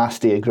the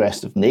nasty,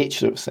 aggressive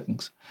nature of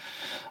things.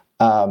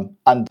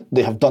 And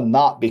they have done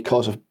that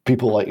because of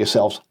people like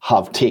yourselves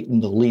have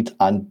taken the lead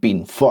and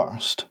been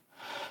first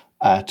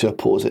to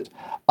oppose it.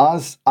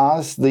 As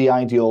the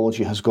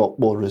ideology has got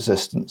more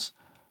resistance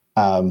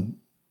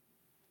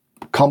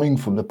coming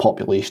from the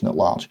population at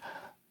large,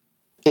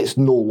 it's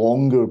no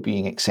longer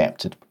being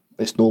accepted.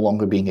 It's no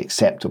longer being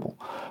acceptable.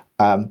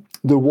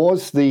 There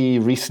was the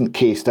recent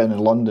case down in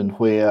London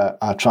where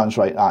a trans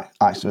rights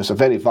activist, a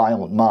very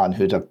violent man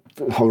who had a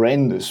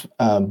horrendous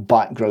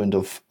background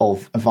of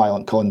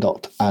violent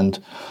conduct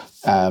and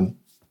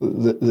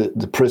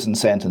the prison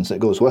sentence that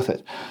goes with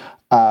it,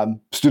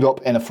 stood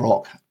up in a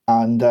frock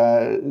and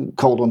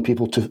called on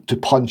people to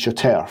punch a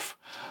TERF.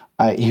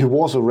 He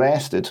was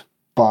arrested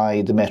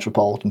by the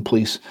Metropolitan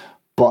Police,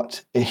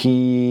 but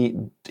he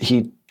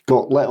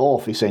got let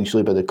off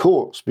essentially by the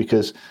courts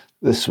because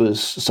this was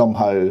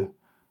somehow,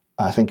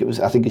 I think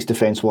his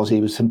defence was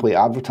he was simply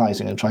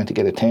advertising and trying to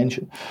get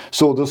attention.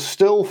 So there's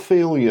still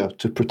failure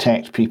to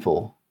protect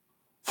people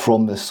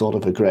from this sort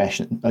of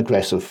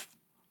aggressive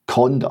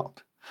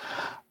conduct.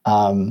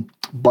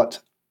 But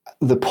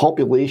the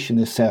population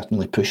is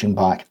certainly pushing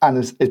back and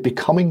is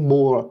becoming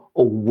more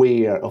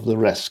aware of the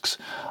risks,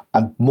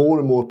 and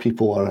more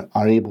people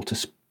are able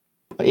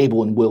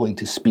and willing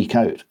to speak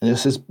out. And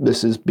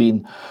this has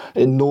been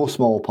in no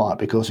small part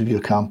because of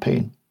your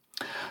campaign.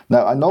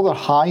 Now, another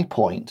high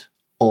point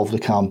of the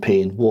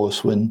campaign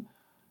was when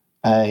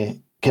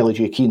Kellie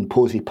J. Keane,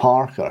 Posey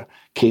Parker,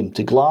 came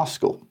to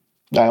Glasgow.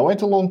 Now, I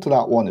went along to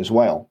that one as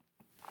well.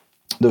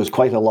 There was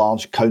quite a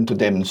large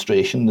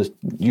counter-demonstration. The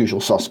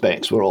usual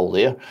suspects were all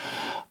there.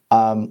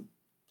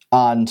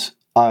 And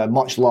a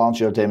much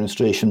larger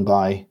demonstration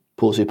by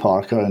Posey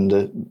Parker and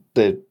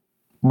the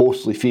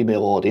mostly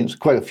female audience,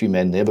 quite a few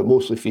men there, but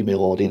mostly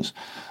female audience,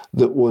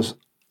 that was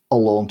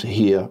along to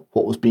hear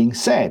what was being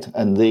said.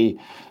 And the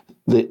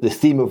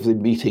theme of the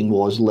meeting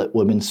was "Let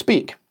Women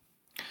Speak."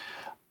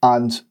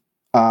 And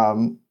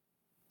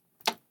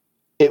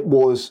it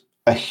was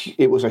a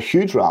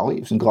huge rally.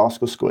 It was in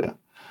Glasgow Square.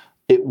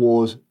 It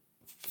was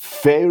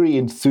very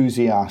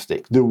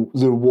enthusiastic. There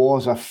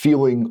was a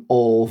feeling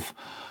of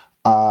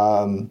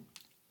an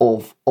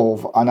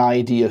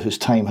idea whose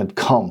time had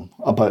come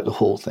about the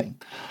whole thing.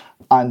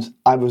 And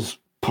I was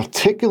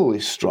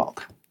particularly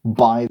struck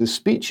by the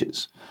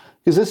speeches,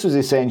 because this was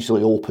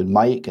essentially open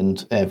mic,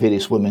 and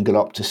various women got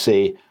up to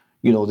say,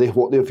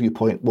 what their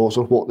viewpoint was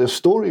or what their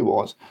story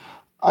was.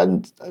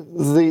 And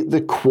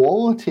the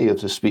quality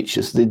of the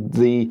speeches,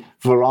 the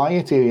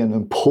variety and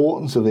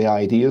importance of the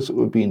ideas that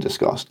were being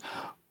discussed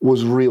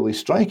was really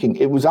striking.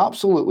 It was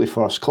absolutely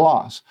first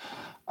class.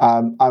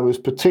 I was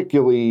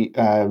particularly,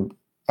 I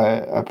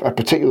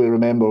particularly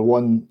remember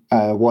one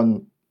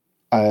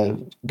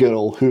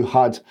girl who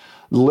had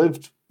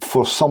lived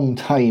for some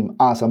time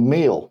as a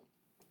male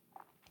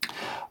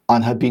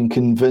and had been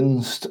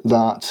convinced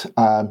that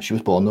she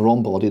was born in the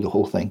wrong body, the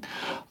whole thing.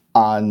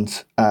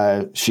 And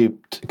she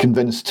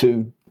convinced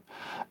to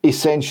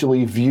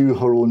essentially view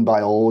her own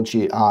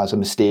biology as a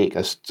mistake,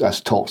 as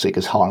toxic,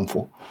 as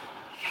harmful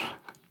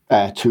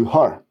to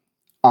her.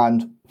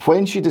 And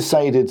when she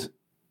decided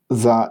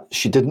that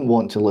she didn't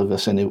want to live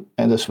in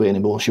this way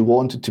anymore, she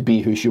wanted to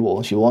be who she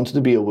was, she wanted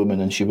to be a woman,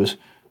 and she was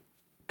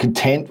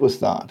content with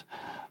that.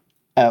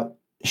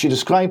 She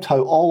described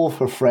how all of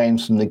her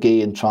friends from the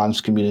gay and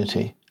trans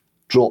community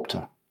dropped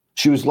her.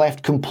 She was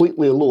left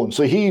completely alone.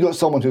 So here you got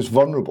someone who's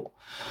vulnerable.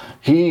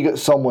 Here you got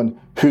someone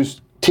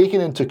who's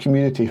taken into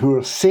community, who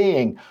are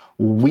saying,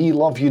 we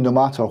love you no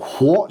matter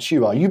what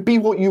you are. You be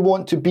what you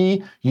want to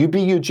be. You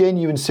be your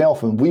genuine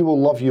self, and we will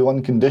love you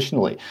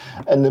unconditionally.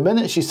 And the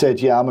minute she said,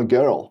 yeah, I'm a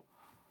girl,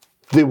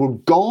 they were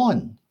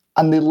gone,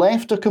 and they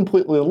left her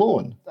completely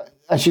alone.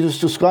 And she was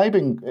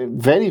describing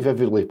very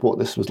vividly what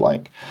this was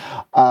like.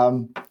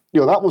 That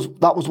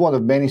was one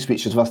of many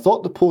speeches. I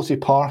thought the Posey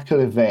Parker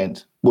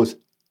event was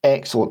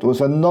excellent. It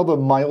was another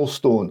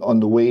milestone on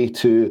the way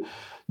to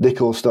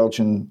Nicola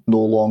Sturgeon no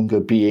longer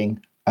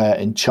being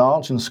in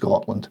charge in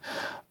Scotland.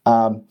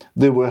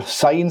 There were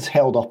signs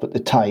held up at the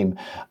time.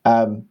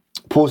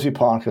 Posey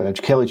Parker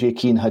and Kellie J.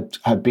 Keane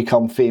had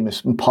become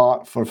famous in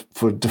part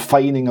for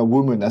defining a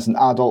woman as an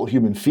adult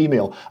human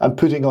female and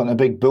putting on a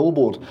big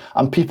billboard.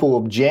 And people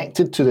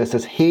objected to this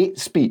as hate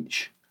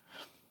speech.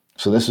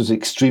 So this was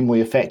extremely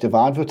effective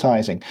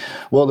advertising.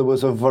 Well, there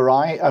was a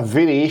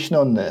variation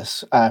on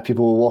this.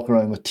 People were walking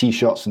around with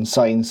T-shirts and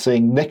signs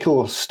saying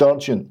Nicola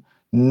Sturgeon,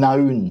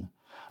 noun.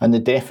 And the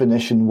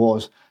definition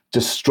was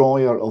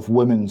destroyer of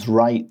women's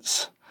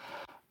rights.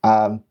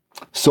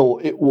 So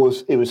it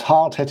was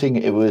hard hitting.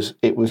 It was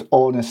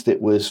honest.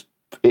 It was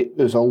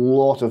a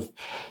lot of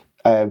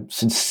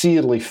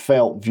sincerely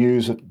felt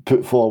views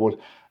put forward.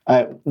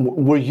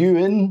 Were you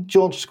in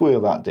George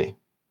Square that day?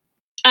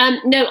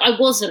 No, I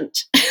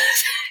wasn't.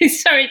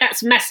 Sorry,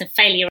 that's a massive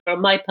failure on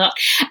my part.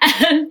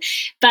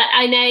 But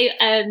I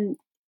know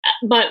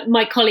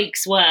my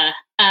colleagues were,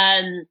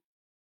 and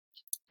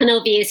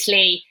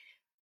obviously,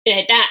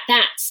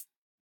 that's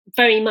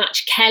very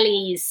much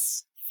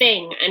Kelly's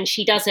thing, and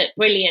she does it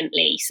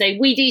brilliantly. So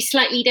we do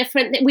slightly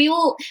different. We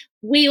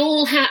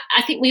all have.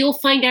 I think we all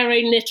find our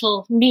own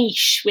little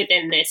niche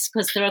within this,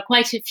 because there are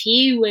quite a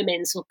few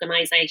women's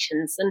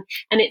organisations,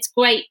 and it's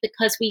great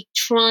because we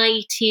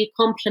try to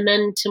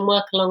complement and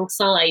work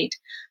alongside.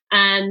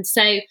 And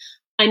so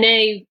I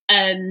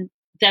know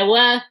there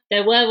were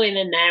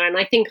women there, and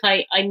I think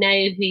I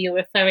know who you're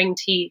referring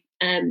to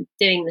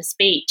doing the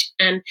speech,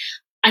 and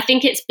I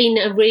think it's been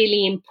a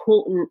really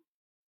important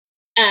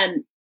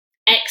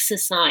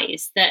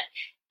exercise that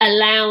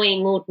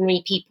allowing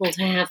ordinary people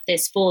to have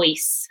this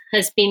voice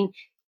has been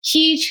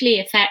hugely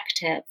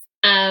effective,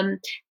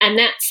 and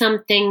that's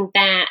something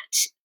that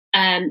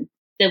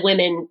the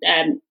women,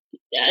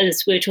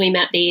 as we were talking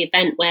about the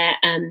event where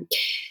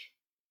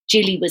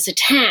Julie was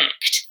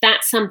attacked,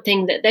 that's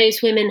something that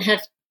those women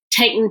have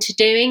taken to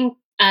doing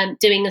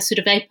a sort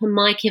of open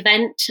mic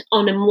event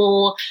on a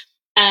more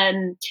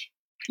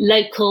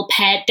local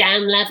pared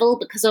down level,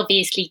 because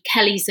obviously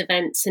Kelly's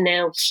events are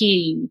now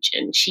huge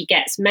and she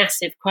gets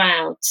massive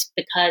crowds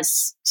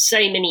because so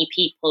many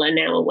people are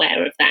now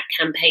aware of that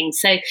campaign.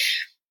 So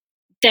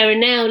there are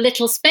now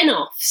little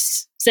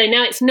spin-offs. So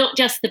now it's not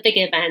just the big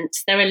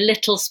events, there are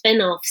little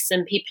spin-offs,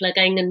 and people are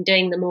going and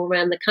doing them all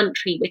around the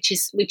country, which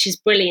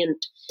is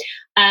brilliant.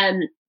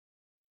 And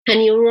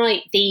you're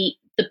right, the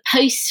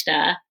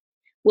poster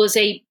was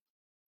an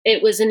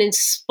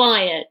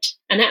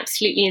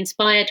absolutely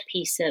inspired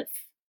piece of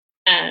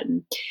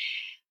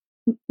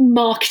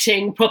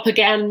marketing,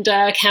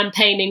 propaganda,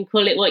 campaigning,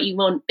 call it what you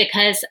want,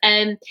 because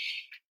had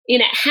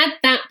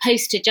that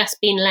poster just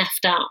been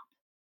left up,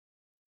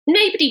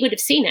 nobody would have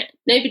seen it.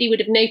 Nobody would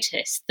have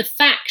noticed. The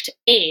fact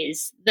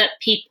is that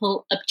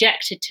people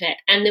objected to it.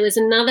 And there was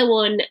another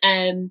one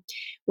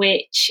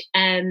which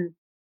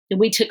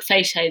we took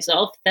photos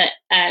of that,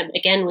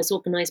 again, was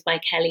organised by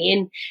Kelly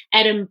in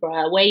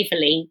Edinburgh,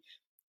 Waverley,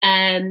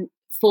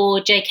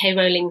 for J.K.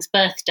 Rowling's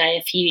birthday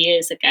a few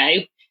years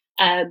ago.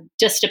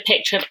 Just a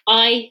picture of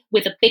I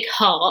with a big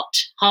heart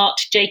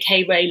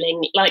J.K.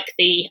 Rowling, like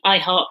the I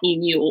Heart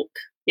New York,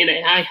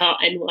 I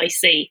Heart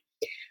NYC.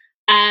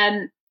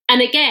 And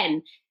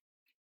again,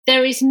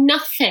 there was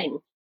nothing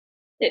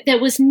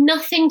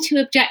to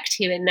object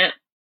to in that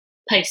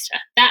poster.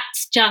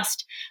 That's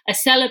just a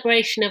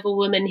celebration of a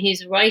woman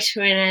who's a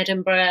writer in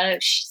Edinburgh,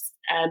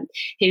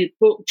 who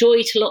brought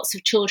joy to lots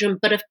of children.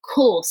 But of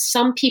course,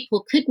 some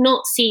people could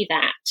not see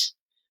that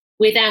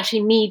without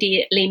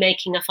immediately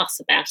making a fuss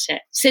about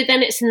it. So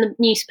then it's in the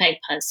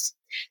newspapers.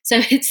 So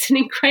it's an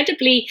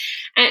incredibly,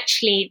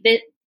 actually,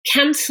 the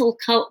cancel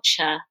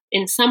culture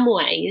in some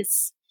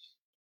ways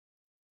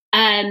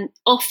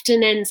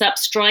often ends up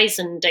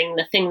Streisanding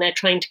the thing they're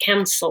trying to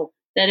cancel.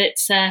 That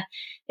it's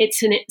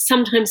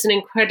sometimes an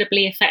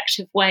incredibly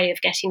effective way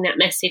of getting that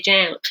message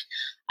out.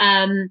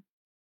 And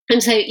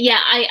so, yeah,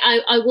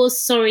 I was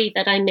sorry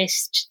that I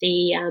missed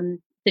the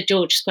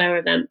George Square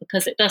event,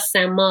 because it does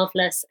sound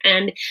marvellous.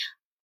 And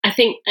I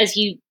think, as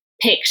you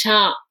picked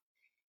up,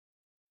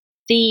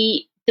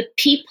 the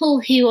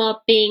people who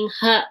are being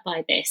hurt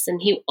by this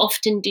and who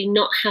often do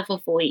not have a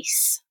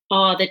voice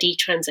are the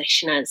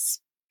detransitioners.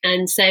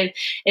 And so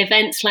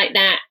events like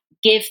that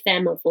give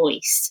them a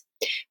voice.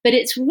 But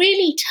it's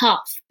really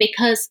tough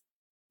because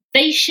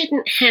they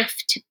shouldn't have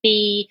to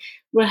be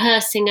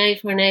rehearsing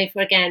over and over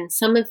again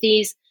some of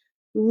these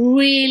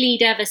really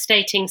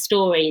devastating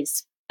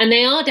stories. And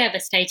they are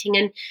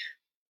devastating.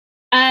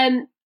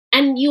 And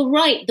And you're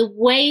right, the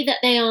way that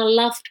they are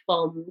loved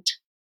bombed,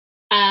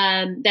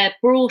 they're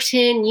brought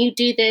in, you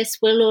do this,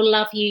 we'll all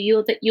love you,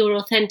 you're your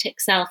authentic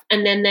self,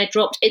 and then they're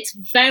dropped. It's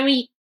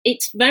very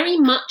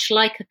much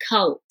like a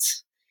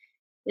cult.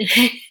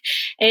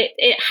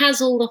 It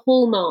has all the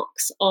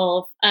hallmarks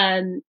of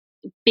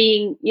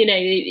being,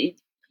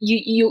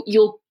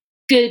 you're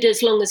good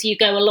as long as you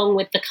go along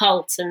with the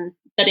cult,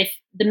 but if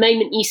the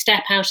moment you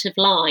step out of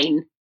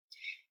line,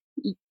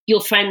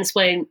 your friends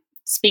won't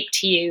speak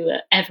to you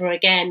ever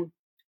again.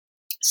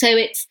 So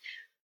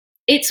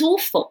it's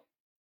awful,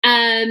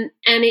 and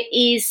it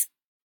is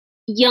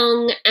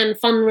young and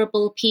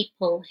vulnerable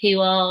people who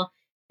are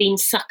being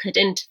suckered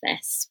into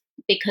this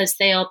because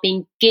they are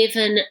being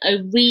given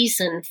a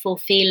reason for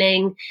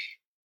feeling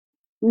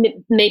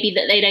maybe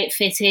that they don't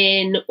fit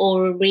in,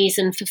 or a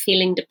reason for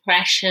feeling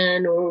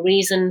depression, or a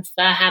reason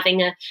for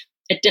having a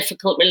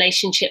difficult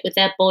relationship with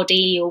their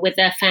body or with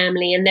their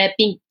family, and they're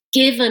being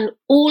given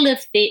all of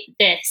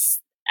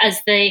this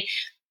as the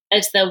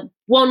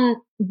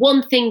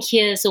one thing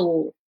cures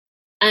all.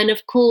 And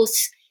of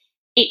course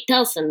it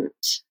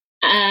doesn't,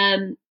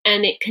 and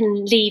it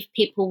can leave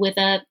people with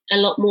a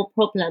lot more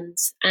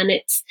problems. And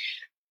it's,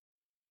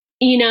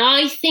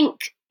 I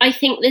think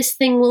this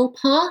thing will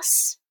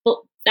pass, but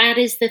that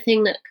is the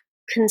thing that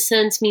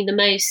concerns me the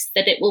most,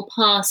 that it will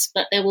pass,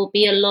 but there will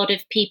be a lot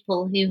of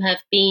people who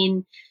have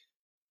been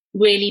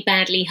really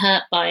badly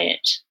hurt by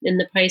it in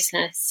the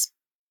process.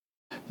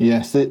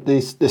 Yes,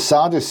 the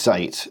saddest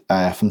sight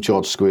from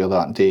George Square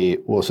that day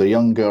was a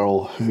young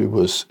girl who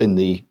was in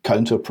the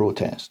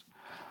counter-protest.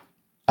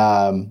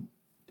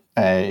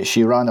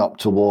 She ran up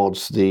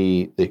towards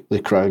the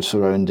crowd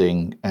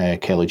surrounding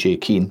Kelly J.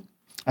 Keane,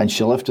 and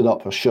she lifted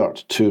up her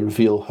shirt to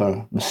reveal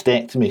her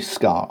mastectomy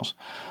scars,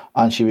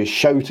 and she was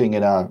shouting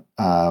in a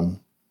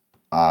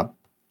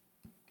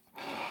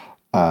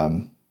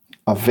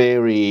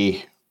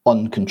very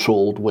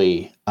uncontrolled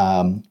way,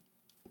 a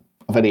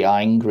very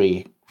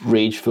angry,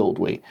 rage-filled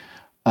way.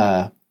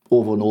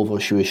 Over and over,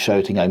 she was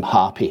shouting, "I'm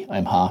happy,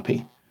 I'm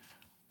happy,"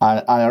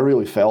 and I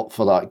really felt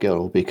for that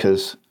girl,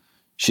 because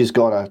she's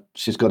got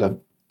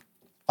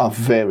a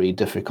very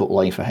difficult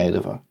life ahead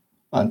of her,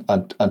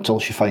 and until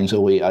she finds her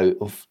way out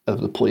of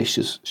the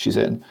place she's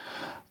in.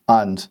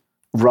 And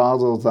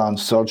rather than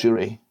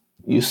surgery,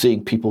 you're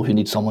seeing people who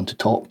need someone to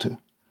talk to,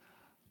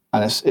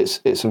 and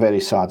it's a very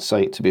sad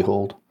sight to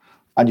behold.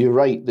 And you're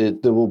right,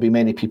 there will be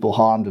many people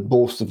harmed, and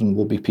most of them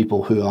will be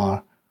people who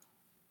are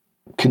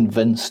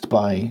convinced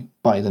by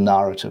the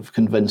narrative,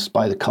 convinced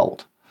by the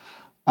cult,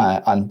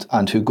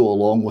 and who go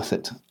along with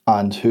it,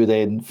 and who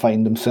then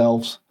find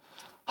themselves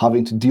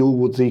having to deal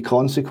with the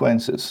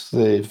consequences,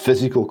 the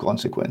physical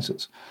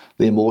consequences,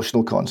 the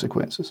emotional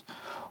consequences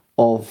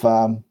of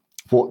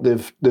what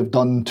they've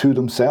done to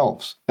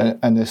themselves.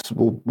 And this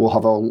will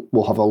have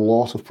a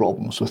lot of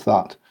problems with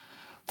that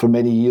for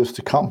many years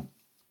to come.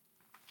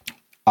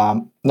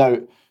 Now,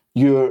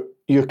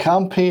 your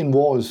campaign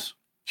was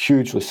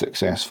hugely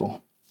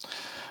successful,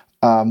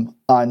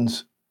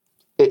 and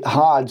it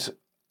had,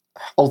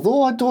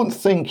 although I don't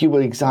think you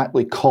were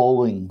exactly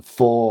calling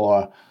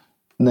for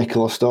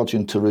Nicola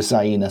Sturgeon to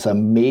resign as a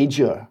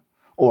major,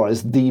 or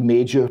as the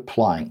major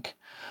plank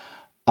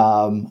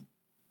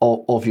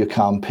of your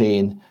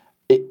campaign,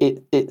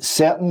 it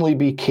certainly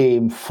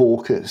became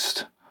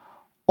focused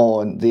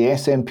on the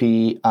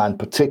SNP, and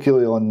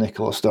particularly on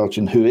Nicola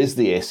Sturgeon, who is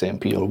the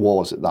SNP, or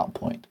was at that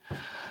point.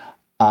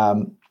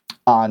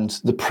 And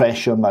the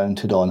pressure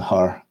mounted on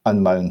her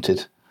and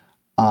mounted,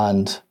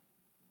 and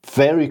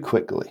very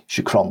quickly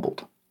she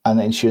crumbled, and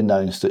then she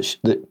announced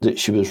that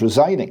she was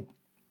resigning.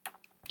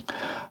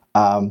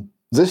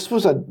 This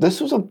was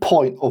a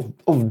point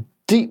of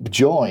deep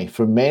joy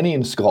for many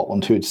in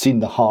Scotland who had seen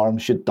the harm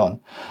she'd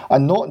done,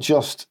 and not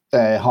just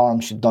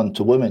harm she'd done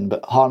to women,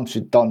 but harm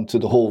she'd done to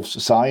the whole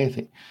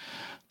society,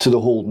 to the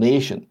whole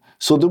nation.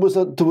 So there was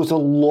a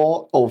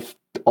lot of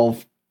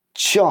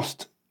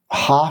just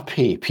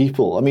happy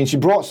people. I mean, she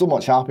brought so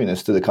much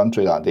happiness to the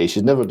country that day.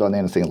 She's never done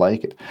anything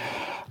like it.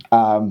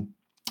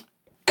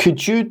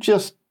 Could you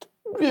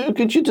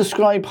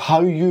describe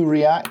how you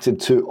reacted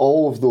to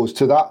all of those,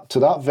 to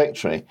that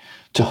victory,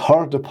 to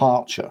her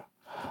departure,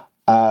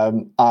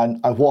 and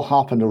what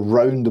happened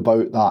around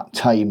about that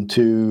time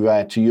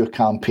to your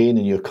campaign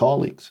and your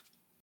colleagues?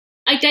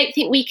 I don't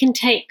think we can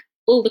take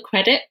all the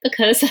credit,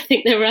 because I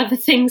think there were other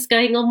things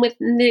going on with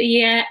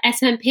the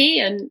SNP,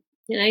 and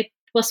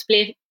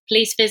possibly a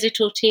police visit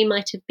or two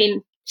might have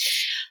been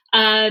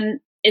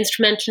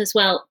instrumental as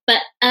well.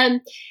 But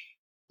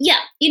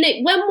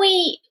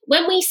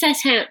when we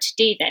set out to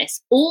do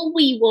this, all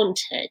we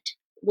wanted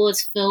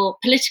was for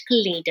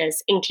political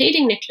leaders,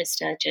 including Nicola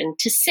Sturgeon,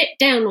 to sit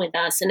down with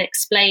us and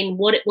explain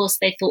what it was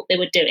they thought they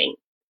were doing.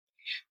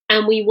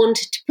 And we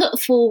wanted to put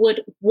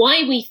forward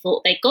why we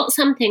thought they got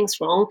some things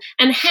wrong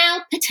and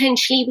how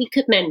potentially we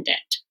could mend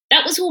it.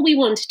 That was all we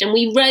wanted. And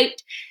we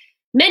wrote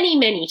many,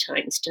 many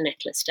times to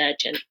Nicola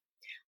Sturgeon.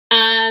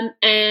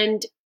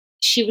 And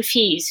she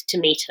refused to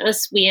meet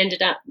us.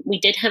 We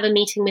did have a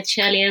meeting with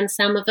Shirley Ann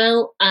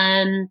Somerville,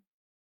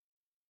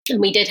 And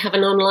we did have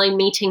an online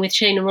meeting with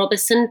Shona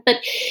Robertson, but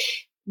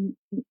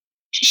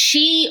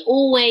she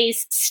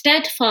always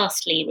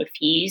steadfastly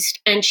refused,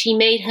 and she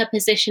made her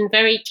position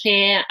very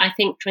clear, I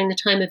think, during the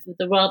time of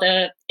the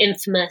rather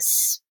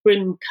infamous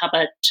broom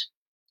cupboard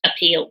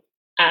appeal.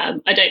 I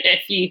don't know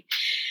if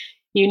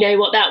you know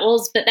what that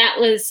was, but that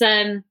was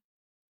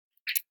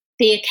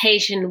the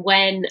occasion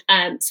when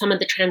some of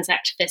the trans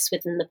activists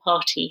within the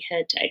party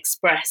had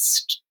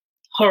expressed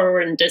horror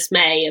and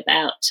dismay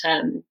about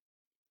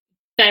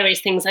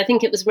various things. I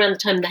think it was around the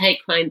time of the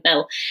hate crime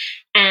bill.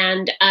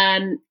 And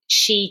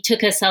she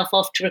took herself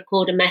off to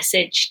record a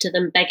message to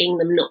them, begging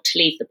them not to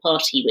leave the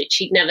party, which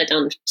she'd never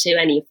done to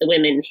any of the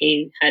women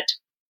who had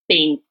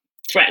been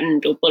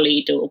threatened or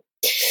bullied or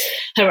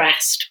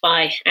harassed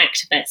by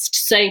activists.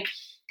 So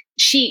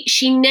she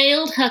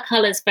nailed her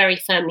colours very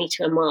firmly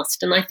to a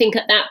mast. And I think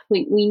at that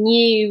point we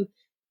knew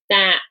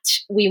that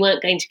we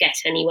weren't going to get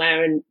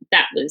anywhere. And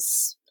that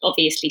was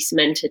obviously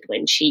cemented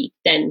when she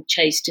then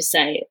chose to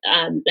say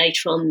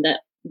later on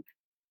that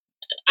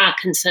our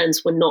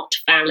concerns were not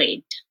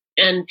valid.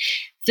 And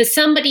for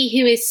somebody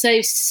who is so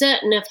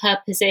certain of her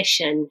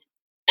position,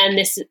 and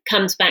this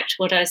comes back to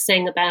what I was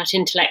saying about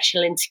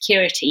intellectual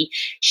insecurity,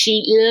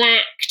 she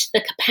lacked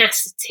the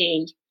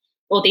capacity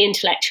or the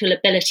intellectual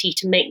ability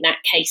to make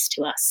that case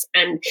to us.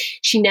 And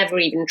she never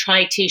even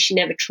tried to. She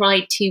never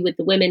tried to with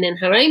the women in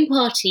her own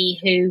party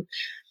who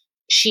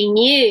she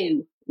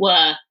knew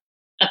were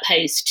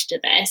opposed to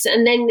this.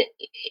 And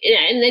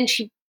then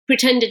she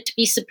pretended to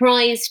be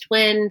surprised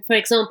when, for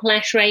example,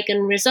 Ash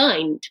Reagan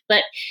resigned.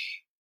 But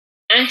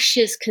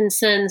Ash's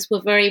concerns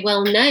were very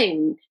well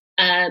known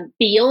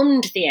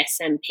beyond the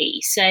SNP.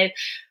 So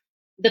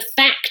the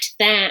fact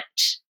that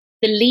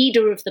the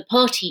leader of the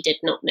party did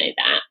not know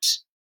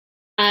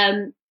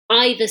that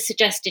either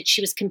suggested she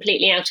was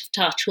completely out of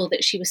touch, or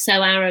that she was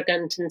so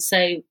arrogant and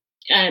so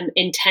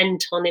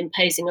intent on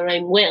imposing her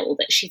own will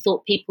that she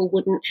thought people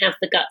wouldn't have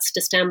the guts to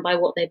stand by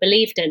what they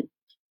believed in.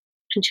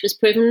 And she was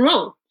proven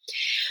wrong.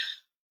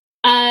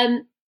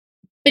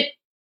 But,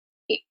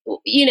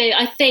 you know,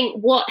 I think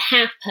what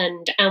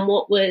happened and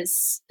what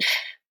was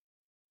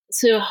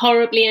so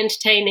horribly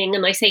entertaining,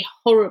 and I say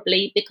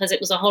horribly because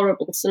it was a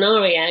horrible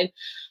scenario,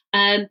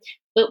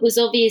 but was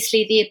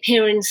obviously the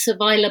appearance of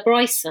Isla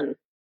Bryson.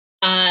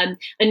 And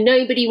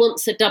nobody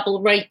wants a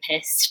double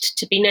rapist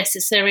to be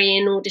necessary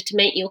in order to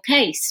make your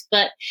case.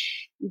 But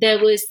there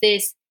was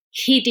this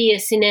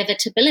hideous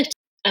inevitability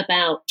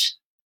about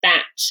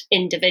that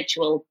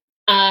individual.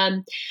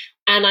 And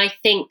I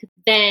think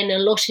then a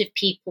lot of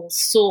people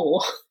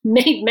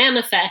made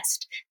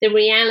manifest the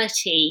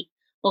reality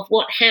of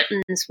what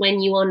happens when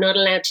you are not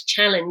allowed to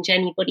challenge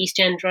anybody's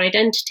gender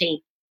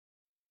identity.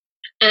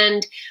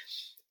 And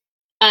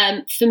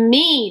for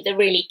me, the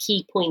really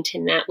key point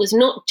in that was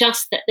not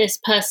just that this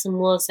person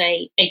was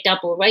a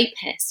double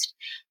rapist,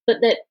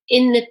 but that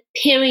in the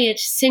period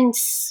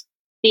since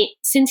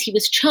he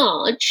was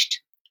charged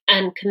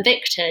and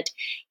convicted,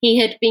 he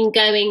had been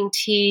going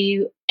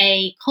to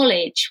a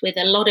college with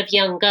a lot of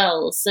young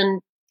girls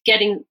and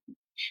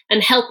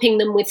helping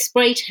them with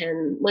spray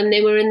tan when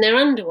they were in their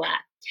underwear.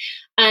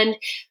 And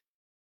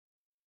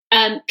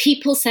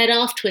people said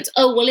afterwards,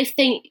 oh, well, if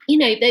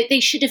they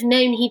should have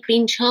known he'd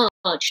been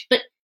charged.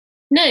 But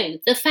no,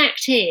 the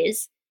fact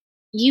is,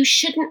 you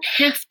shouldn't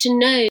have to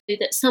know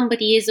that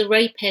somebody is a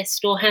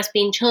rapist or has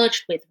been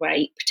charged with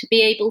rape to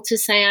be able to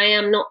say, I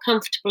am not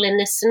comfortable in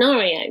this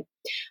scenario.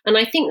 And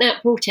I think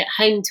that brought it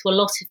home to a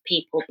lot of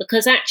people,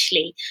 because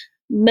actually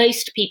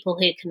most people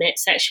who commit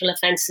sexual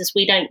offences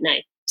we don't know.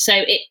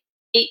 So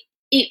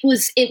it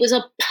was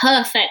a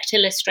perfect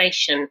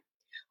illustration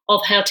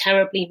of how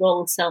terribly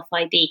wrong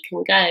self-ID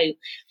can go.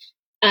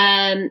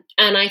 And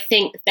I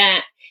think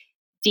that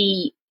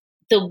the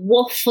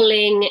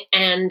waffling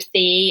and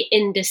the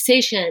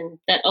indecision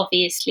that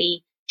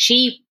obviously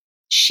she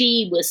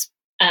was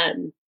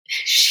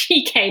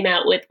she came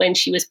out with when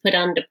she was put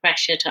under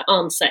pressure to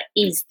answer,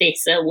 is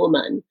this a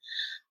woman,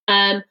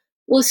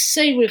 was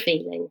so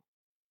revealing,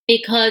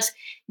 because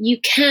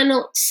you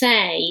cannot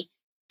say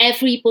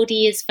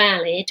everybody is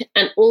valid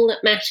and all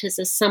that matters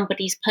is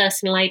somebody's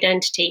personal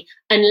identity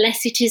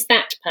unless it is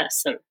that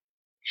person.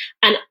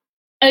 And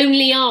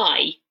only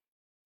I,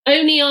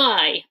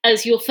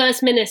 as your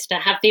First Minister,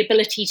 have the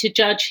ability to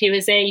judge who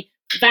is a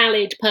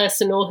valid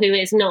person or who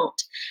is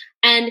not.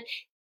 And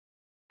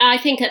I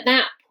think at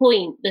that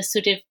point, the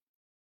sort of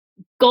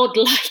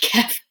godlike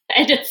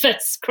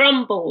edifice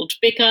crumbled,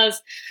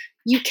 because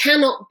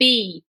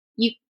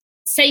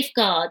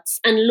safeguards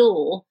and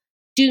law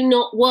do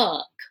not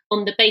work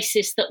on the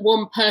basis that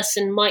one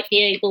person might be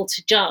able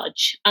to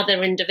judge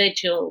other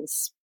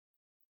individuals.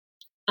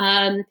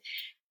 And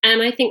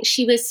I think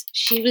she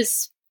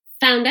was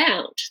found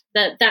out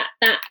that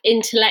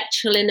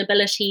intellectual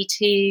inability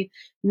to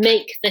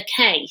make the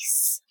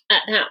case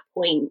at that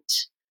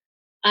point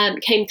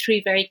came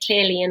through very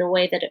clearly in a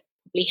way that it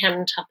probably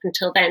hadn't up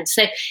until then.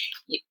 So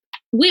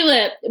we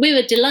were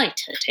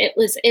delighted. It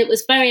was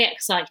very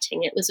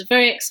exciting. It was a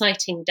very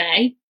exciting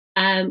day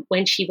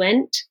when she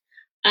went.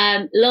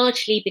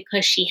 largely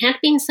because she had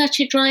been such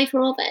a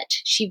driver of it.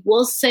 She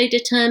was so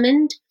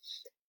determined.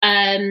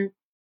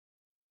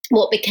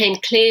 What became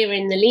clear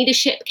in the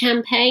leadership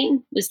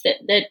campaign was that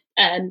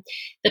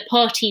the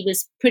party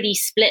was pretty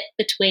split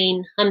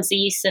between Humza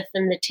Yousaf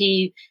and the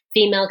two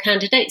female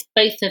candidates,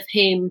 both of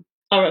whom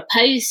are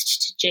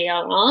opposed to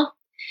GRR.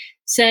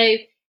 So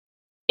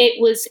it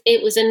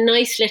was a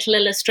nice little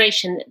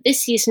illustration that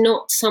this is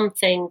not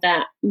something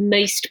that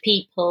most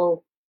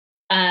people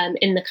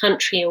in the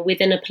country or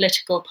within a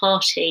political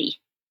party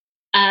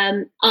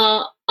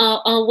are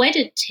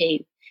wedded to,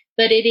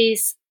 but it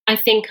is, I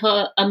think,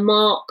 a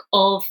mark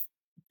of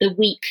the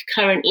weak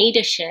current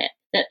leadership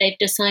that they've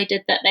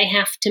decided that they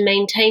have to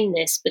maintain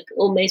this,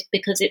 almost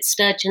because it's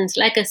Sturgeon's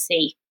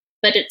legacy.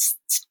 But it's,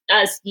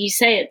 as you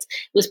say, it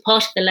was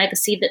part of the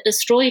legacy that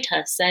destroyed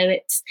her. So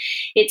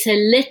it's a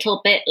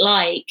little bit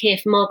like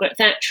if Margaret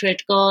Thatcher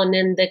had gone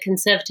and the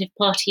Conservative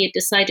Party had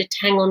decided to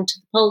hang on to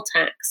the poll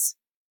tax.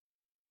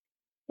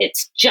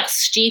 It's just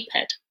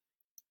stupid.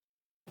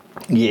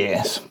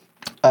 Yes.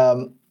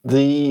 On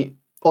the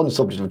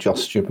subject of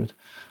just stupid,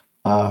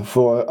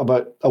 for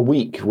about a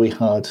week we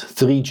had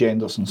 3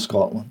 genders in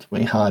Scotland.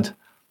 We had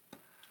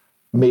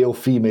male,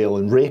 female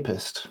and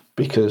rapist,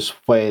 because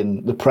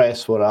when the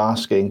press were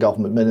asking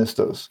government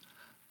ministers,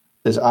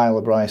 is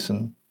Isla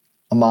Bryson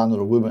a man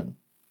or a woman?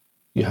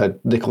 You had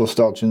Nicola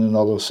Sturgeon and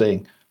others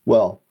saying,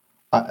 well,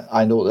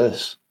 I know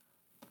this.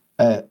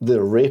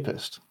 They're a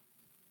rapist.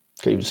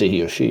 Can't even say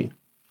he or she.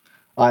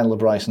 Isla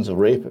Bryson's a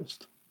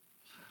rapist.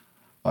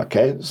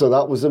 Okay, so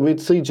that was, we had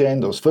 3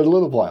 genders for a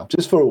little while,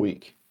 just for a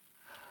week,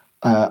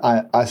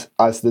 as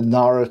the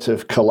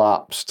narrative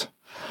collapsed.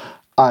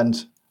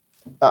 And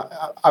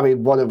I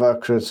mean, one of my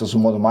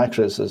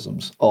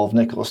criticisms of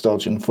Nicola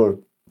Sturgeon for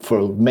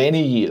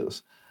many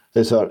years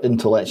is her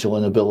intellectual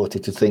inability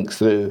to think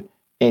through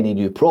any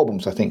new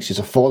problems. I think she's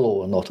a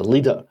follower, not a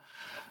leader.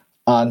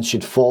 And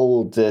she'd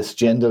followed this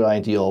gender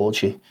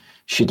ideology.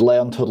 She'd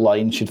learned her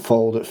line, she'd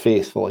followed it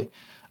faithfully.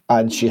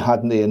 And she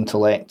hadn't the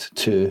intellect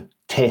to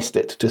test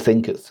it, to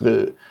think it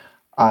through.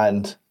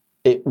 And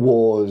it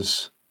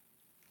was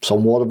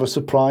somewhat of a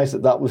surprise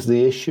that was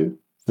the issue,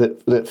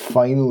 that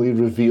finally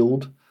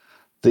revealed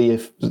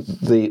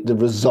the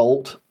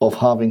result of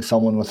having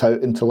someone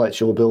without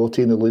intellectual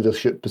ability in a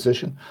leadership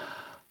position.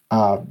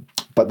 But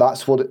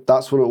that's what it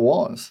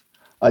was.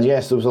 And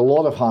yes, there was a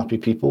lot of happy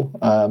people.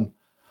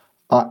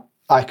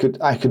 I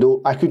couldn't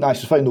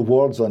actually find the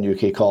words on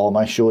UK Column.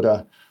 I showed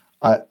a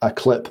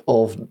clip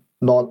of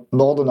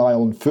Northern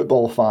Ireland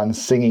football fans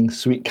singing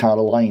Sweet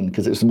Caroline,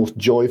 because it's the most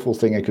joyful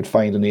thing I could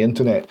find on the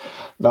internet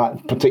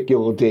that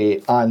particular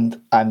day, and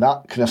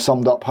that kind of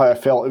summed up how I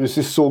felt. It was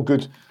just so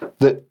good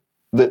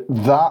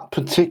that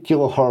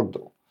particular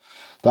hurdle,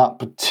 that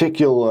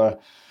particular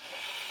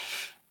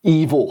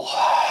evil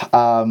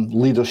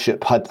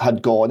leadership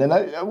had gone.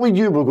 And we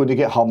knew we were going to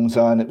get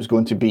Humza and it was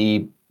going to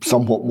be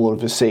somewhat more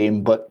of the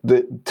same, but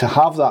to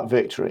have that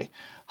victory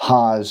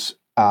has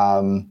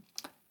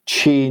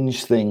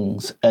changed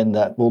things, in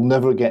that we'll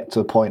never get to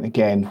the point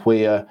again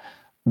where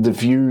the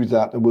view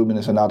that a woman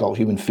is an adult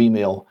human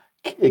female,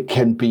 it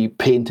can be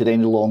painted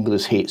any longer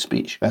as hate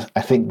speech.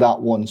 I think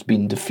that one's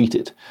been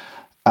defeated.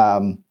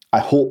 I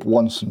hope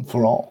once and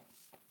for all.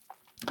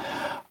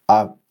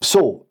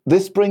 So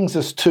this brings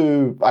us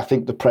to, I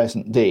think, the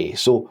present day.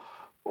 So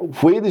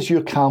where is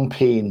your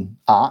campaign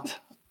at?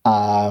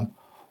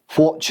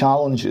 What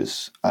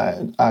challenges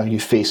are you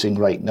facing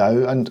right now?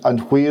 And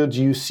where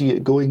do you see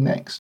it going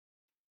next?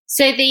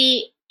 So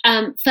the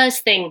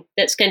first thing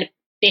that's going to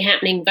be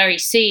happening very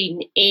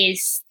soon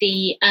is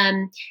the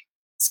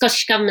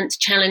Scottish Government's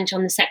challenge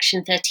on the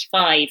Section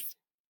 35.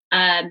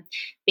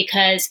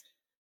 Because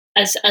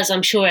as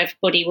I'm sure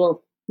everybody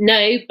will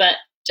know, but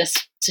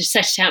just to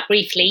set it out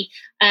briefly,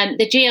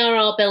 the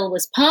GRR bill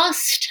was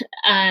passed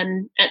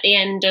at the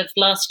end of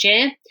last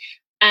year,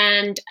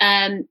 and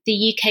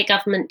the UK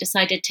government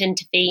decided to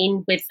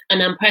intervene with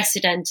an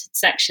unprecedented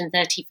Section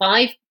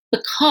 35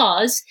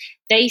 because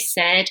they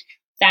said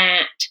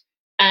that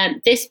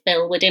this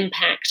bill would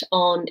impact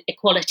on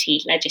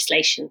equality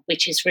legislation,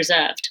 which is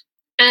reserved.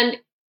 And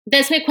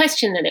there's no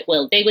question that it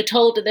will. They were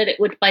told that it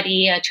would by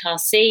the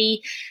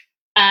EHRC.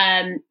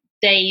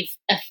 They've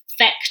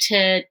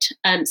affected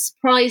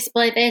surprised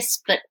by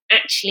this, but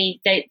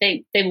actually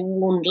they were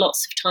warned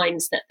lots of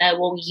times that there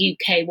were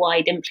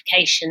UK-wide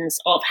implications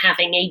of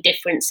having a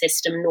different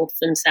system north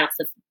and south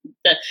of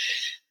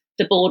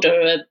the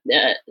border of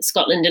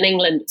Scotland and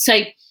England. So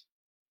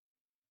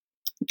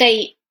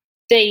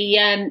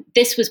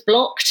this was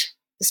blocked.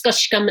 The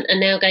Scottish Government are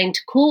now going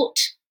to court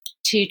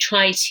to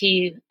try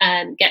to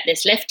get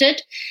this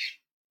lifted.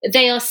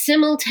 They are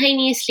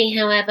simultaneously,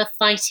 however,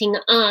 fighting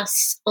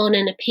us on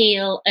an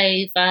appeal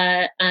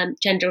over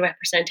gender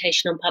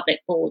representation on public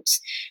boards.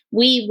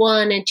 We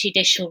won a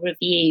judicial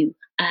review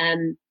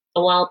a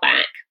while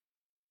back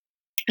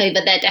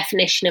over their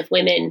definition of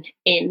women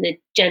in the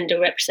Gender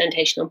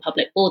Representation on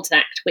Public Boards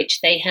Act, which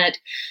they had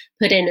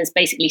put in as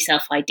basically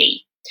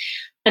self-ID.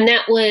 And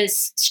that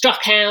was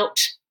struck out.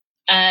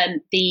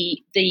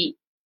 The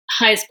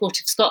highest court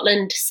of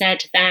Scotland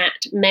said that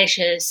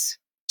measures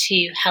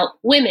to help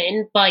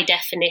women, by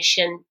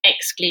definition,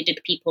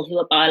 excluded people who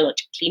are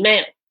biologically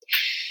male.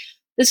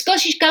 The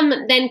Scottish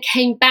Government then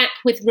came back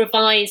with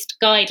revised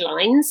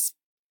guidelines,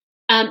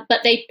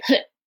 but they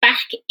put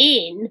back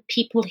in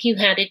people who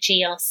had a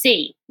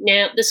GRC.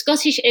 Now, this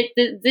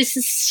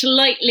is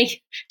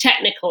slightly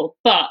technical,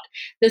 but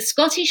the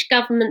Scottish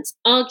Government's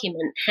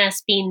argument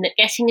has been that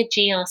getting a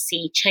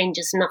GRC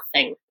changes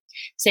nothing.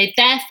 So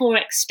therefore,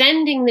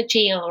 extending the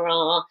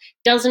GRR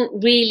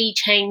doesn't really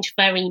change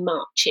very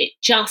much. It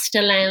just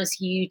allows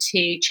you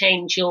to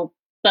change your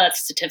birth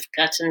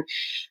certificate, and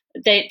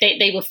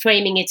they were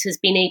framing it as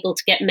being able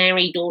to get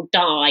married or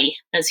die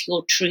as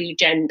your true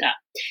gender.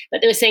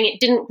 But they were saying it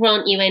didn't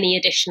grant you any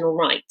additional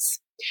rights.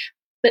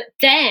 But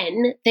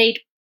then they'd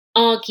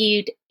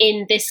argued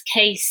in this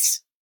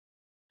case,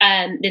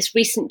 this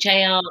recent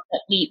JR,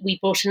 that we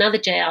brought another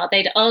JR,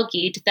 they'd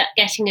argued that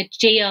getting a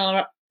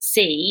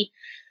GRC,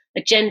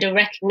 a gender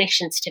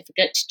recognition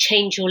certificate, to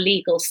change your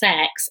legal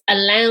sex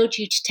allowed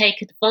you to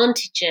take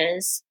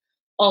advantages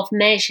of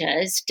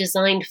measures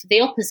designed for the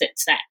opposite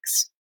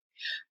sex.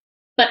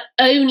 But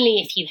only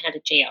if you had a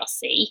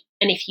GRC.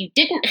 And if you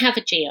didn't have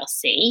a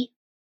GRC,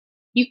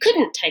 you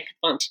couldn't take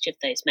advantage of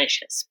those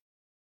measures.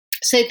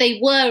 So they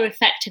were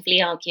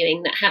effectively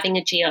arguing that having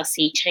a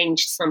GRC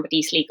changed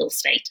somebody's legal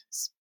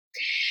status.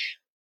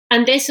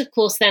 And this, of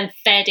course, then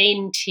fed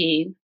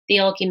into the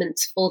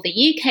arguments for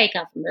the UK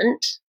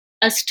government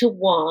as to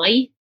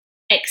why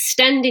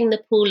extending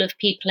the pool of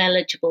people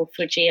eligible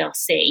for a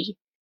GRC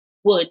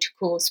would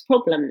cause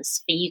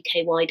problems for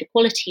UK-wide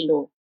equality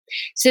law.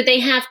 So they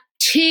have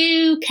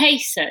two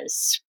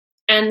cases,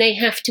 and they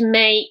have to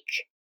make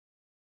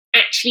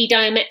actually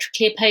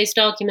diametrically opposed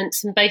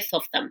arguments in both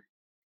of them,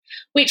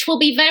 which will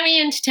be very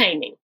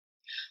entertaining.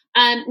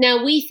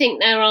 Now, we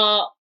think there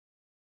are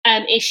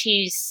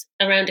issues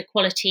around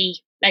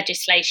equality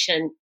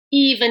legislation,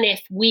 even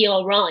if we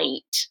are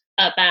right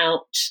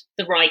about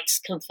the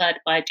rights conferred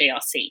by a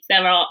GRC.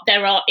 There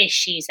are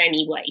issues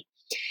anyway.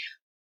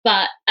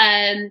 But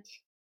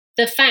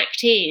the fact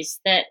is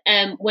that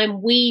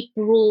when we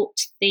brought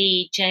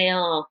the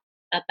JR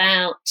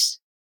about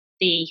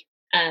the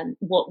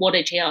what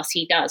a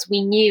GRC does,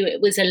 we knew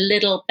it was a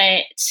little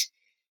bit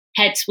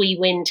heads we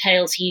win,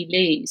 tails you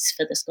lose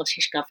for the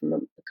Scottish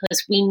Government,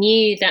 because we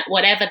knew that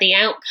whatever the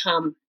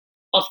outcome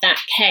of that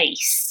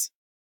case,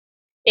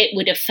 it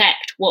would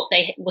affect what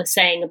they were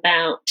saying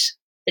about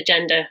the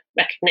gender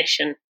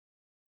recognition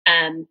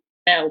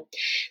bill.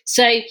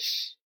 So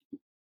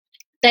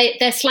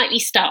they're slightly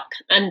stuck.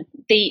 And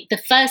the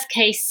first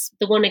case,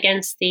 the one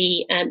against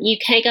the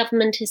UK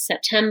government, is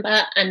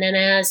September, and then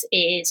ours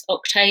is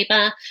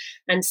October.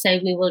 And so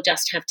we will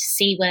just have to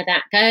see where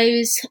that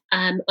goes.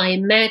 I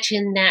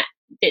imagine that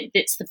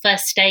it's the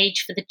first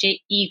stage for the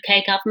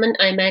UK government.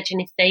 I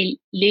imagine if they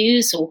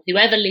lose, or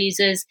whoever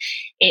loses,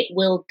 it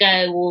will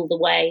go all the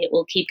way. It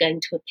will keep going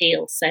to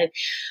appeal. So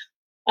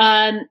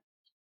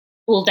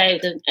although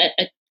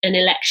an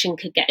election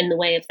could get in the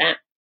way of that.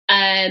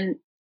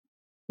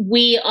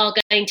 We are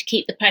going to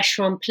keep the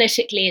pressure on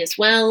politically as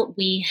well.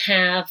 We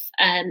have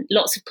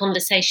lots of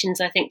conversations,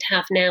 I think, to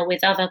have now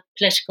with other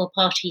political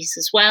parties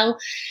as well.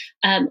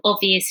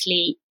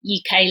 Obviously,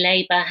 UK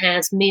Labour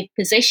has moved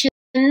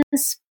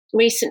positions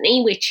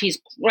recently, which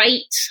is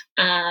great.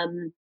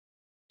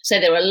 So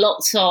there are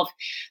lots of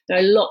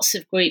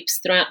groups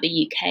throughout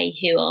the UK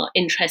who are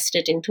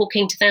interested in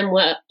talking to them.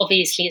 We're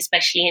obviously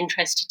especially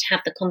interested to have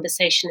the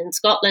conversation in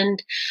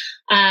Scotland.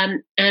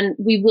 And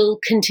we will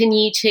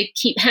continue to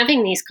keep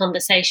having these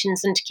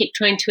conversations and to keep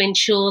trying to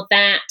ensure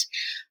that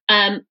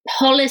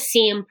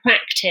policy and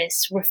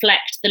practice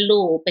reflect the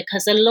law,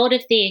 because a lot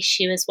of the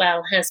issue as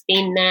well has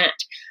been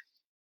that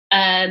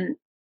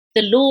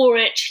the law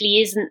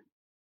actually isn't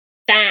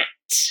that.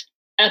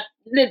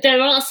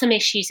 There are some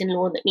issues in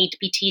law that need to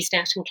be teased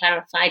out and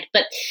clarified,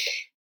 but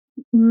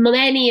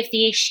many of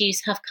the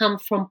issues have come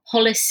from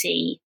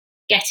policy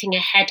getting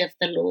ahead of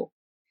the law.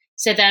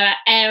 So there are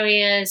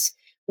areas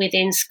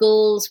within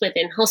schools,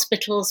 within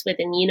hospitals,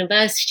 within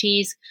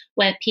universities,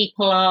 where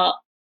people are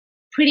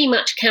pretty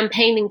much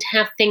campaigning to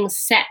have things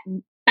set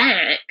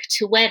back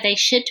to where they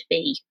should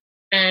be.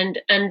 And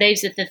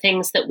those are the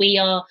things that we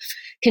are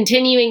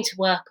continuing to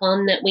work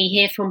on, that we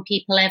hear from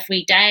people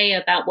every day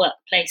about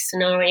workplace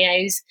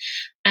scenarios,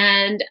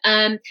 and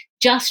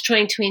just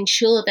trying to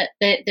ensure that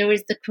there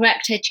is the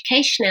correct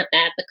education out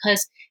there,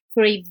 because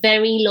for a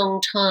very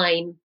long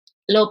time,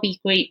 lobby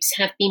groups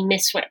have been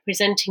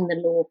misrepresenting the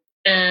law,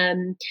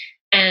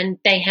 and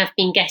they have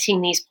been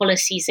getting these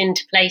policies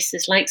into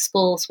places like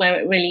schools where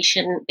it really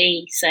shouldn't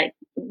be. So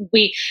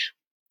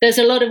there's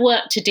a lot of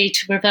work to do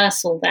to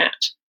reverse all that.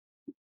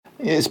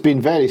 It's been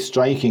very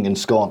striking in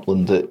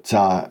Scotland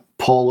that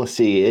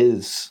policy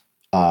is,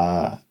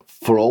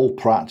 for all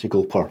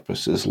practical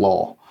purposes,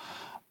 law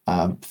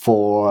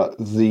for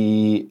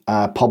the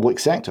public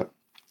sector.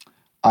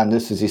 And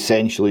this is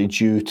essentially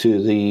due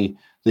to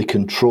the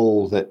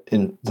control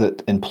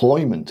that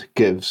employment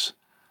gives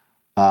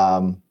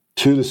to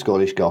the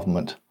Scottish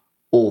Government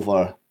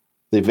over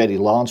the very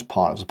large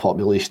part of the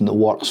population that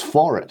works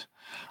for it,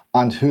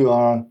 and who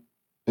are,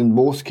 in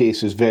most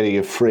cases, very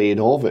afraid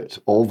of it,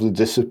 of the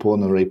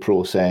disciplinary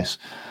process,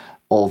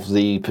 of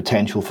the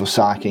potential for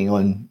sacking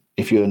on,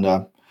 if you're in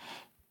a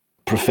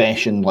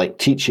profession like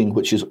teaching,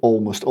 which is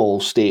almost all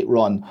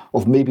state-run,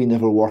 of maybe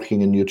never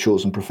working in your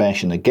chosen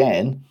profession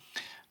again,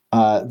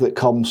 that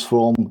comes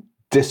from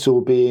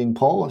disobeying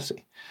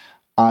policy.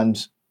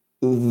 And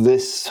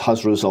this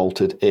has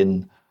resulted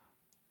in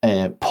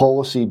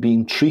policy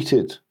being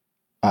treated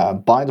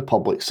by the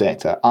public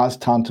sector as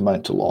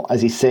tantamount to law,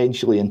 as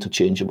essentially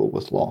interchangeable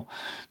with law,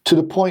 to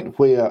the point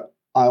where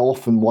I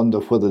often wonder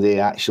whether they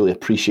actually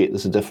appreciate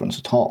there's a difference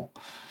at all.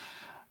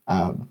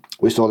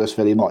 We saw this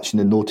very much in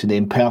the No to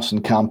Name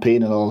Person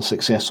campaign, another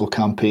successful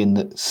campaign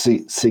that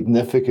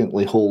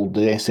significantly hold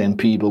the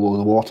SNP below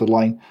the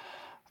waterline,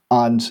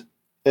 and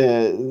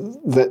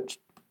that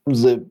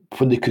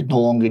when they could no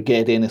longer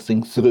get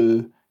anything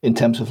through in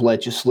terms of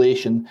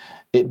legislation,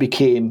 it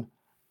became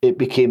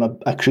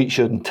a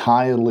creature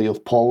entirely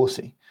of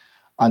policy,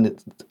 and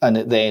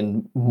it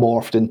then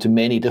morphed into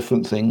many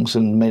different things,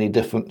 and many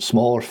different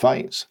smaller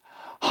fights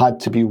had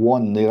to be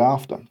won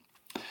thereafter.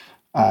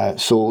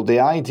 So the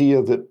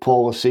idea that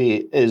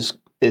policy is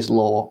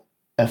law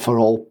for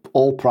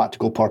all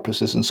practical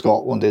purposes in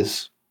Scotland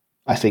is,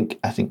 I think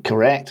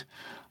correct,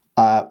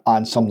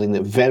 and something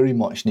that very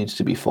much needs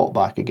to be fought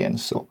back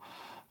against. So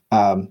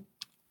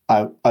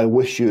I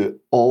wish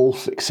you all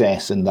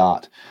success in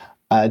that.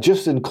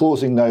 Just in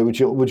closing now, would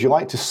you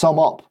like to sum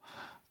up,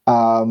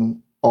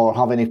 or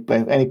have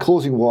any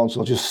closing words,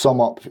 or just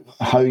sum up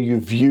how you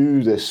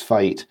view this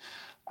fight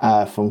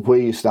from where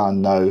you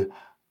stand now,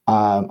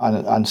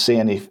 and say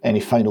any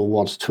final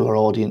words to our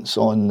audience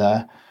on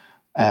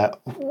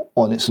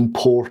its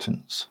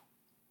importance?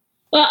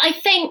 Well, I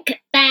think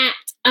that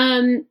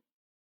in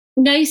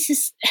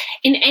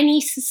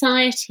any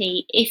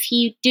society, if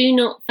you do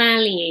not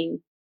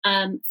value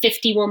 51%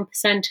 of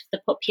the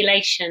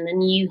population,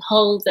 and you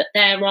hold that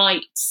their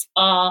rights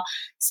are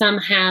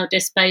somehow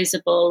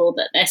disposable, or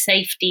that their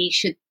safety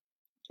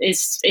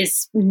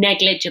is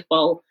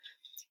negligible,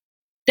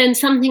 then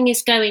something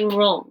is going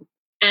wrong.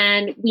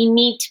 And we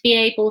need to be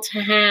able to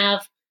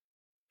have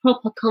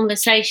proper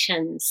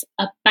conversations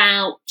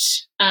about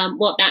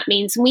what that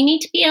means. And we need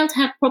to be able to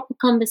have proper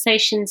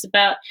conversations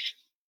about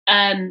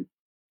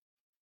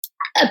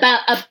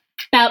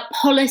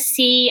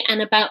policy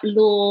and about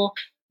law,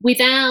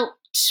 without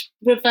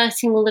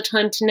reverting all the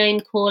time to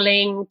name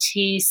calling,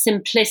 to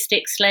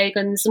simplistic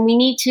slogans. And we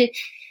need to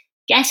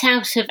get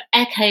out of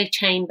echo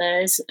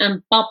chambers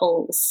and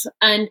bubbles.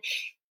 And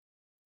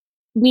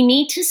we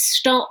need to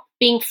stop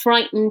being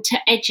frightened to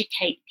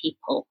educate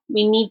people.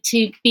 We need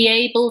to be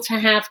able to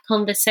have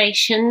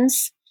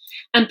conversations,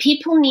 and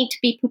people need to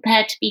be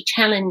prepared to be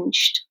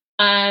challenged.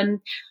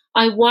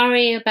 I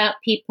worry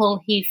about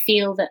people who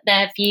feel that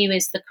their view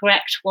is the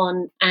correct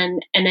one,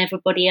 and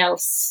everybody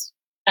else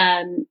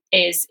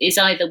is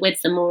either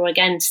with them or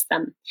against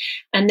them.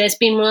 And there's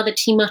been rather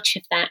too much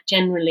of that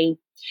generally.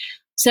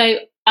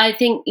 So I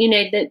think,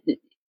 that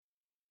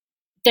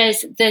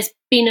there's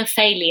been a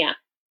failure,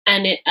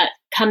 and it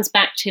comes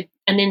back to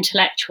an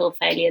intellectual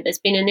failure. There's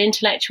been an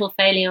intellectual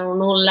failure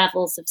on all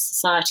levels of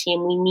society,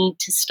 and we need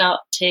to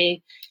start to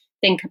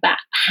think about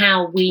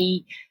how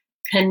we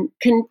can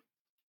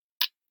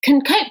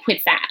cope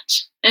with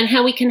that, and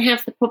how we can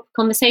have the proper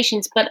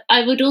conversations. But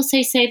I would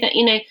also say that,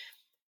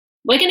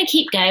 we're going to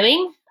keep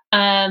going,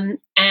 and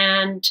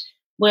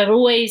we're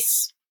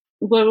always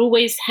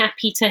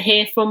happy to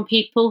hear from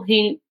people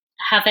who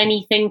have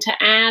anything to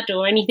add,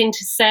 or anything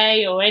to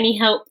say, or any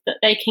help that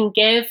they can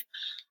give.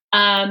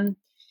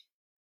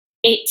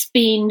 It's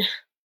been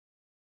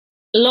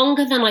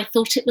longer than I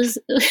thought it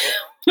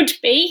would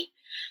be,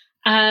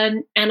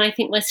 and I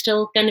think we're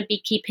still going to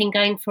be keeping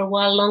going for a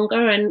while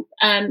longer. And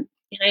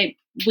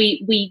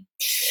we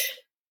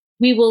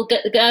will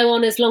go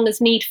on as long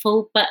as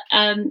needful, but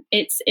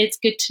it's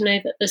good to know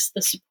that there's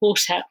the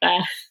support out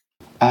there.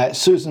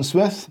 Susan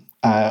Smith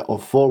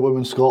of For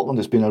Women Scotland,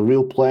 it's been a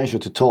real pleasure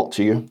to talk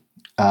to you.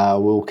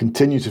 We'll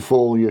continue to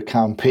follow your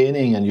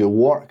campaigning and your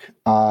work,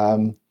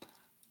 and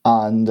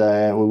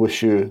we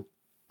wish you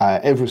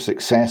every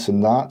success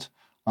in that.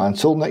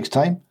 Until next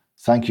time,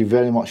 thank you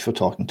very much for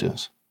talking to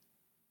us.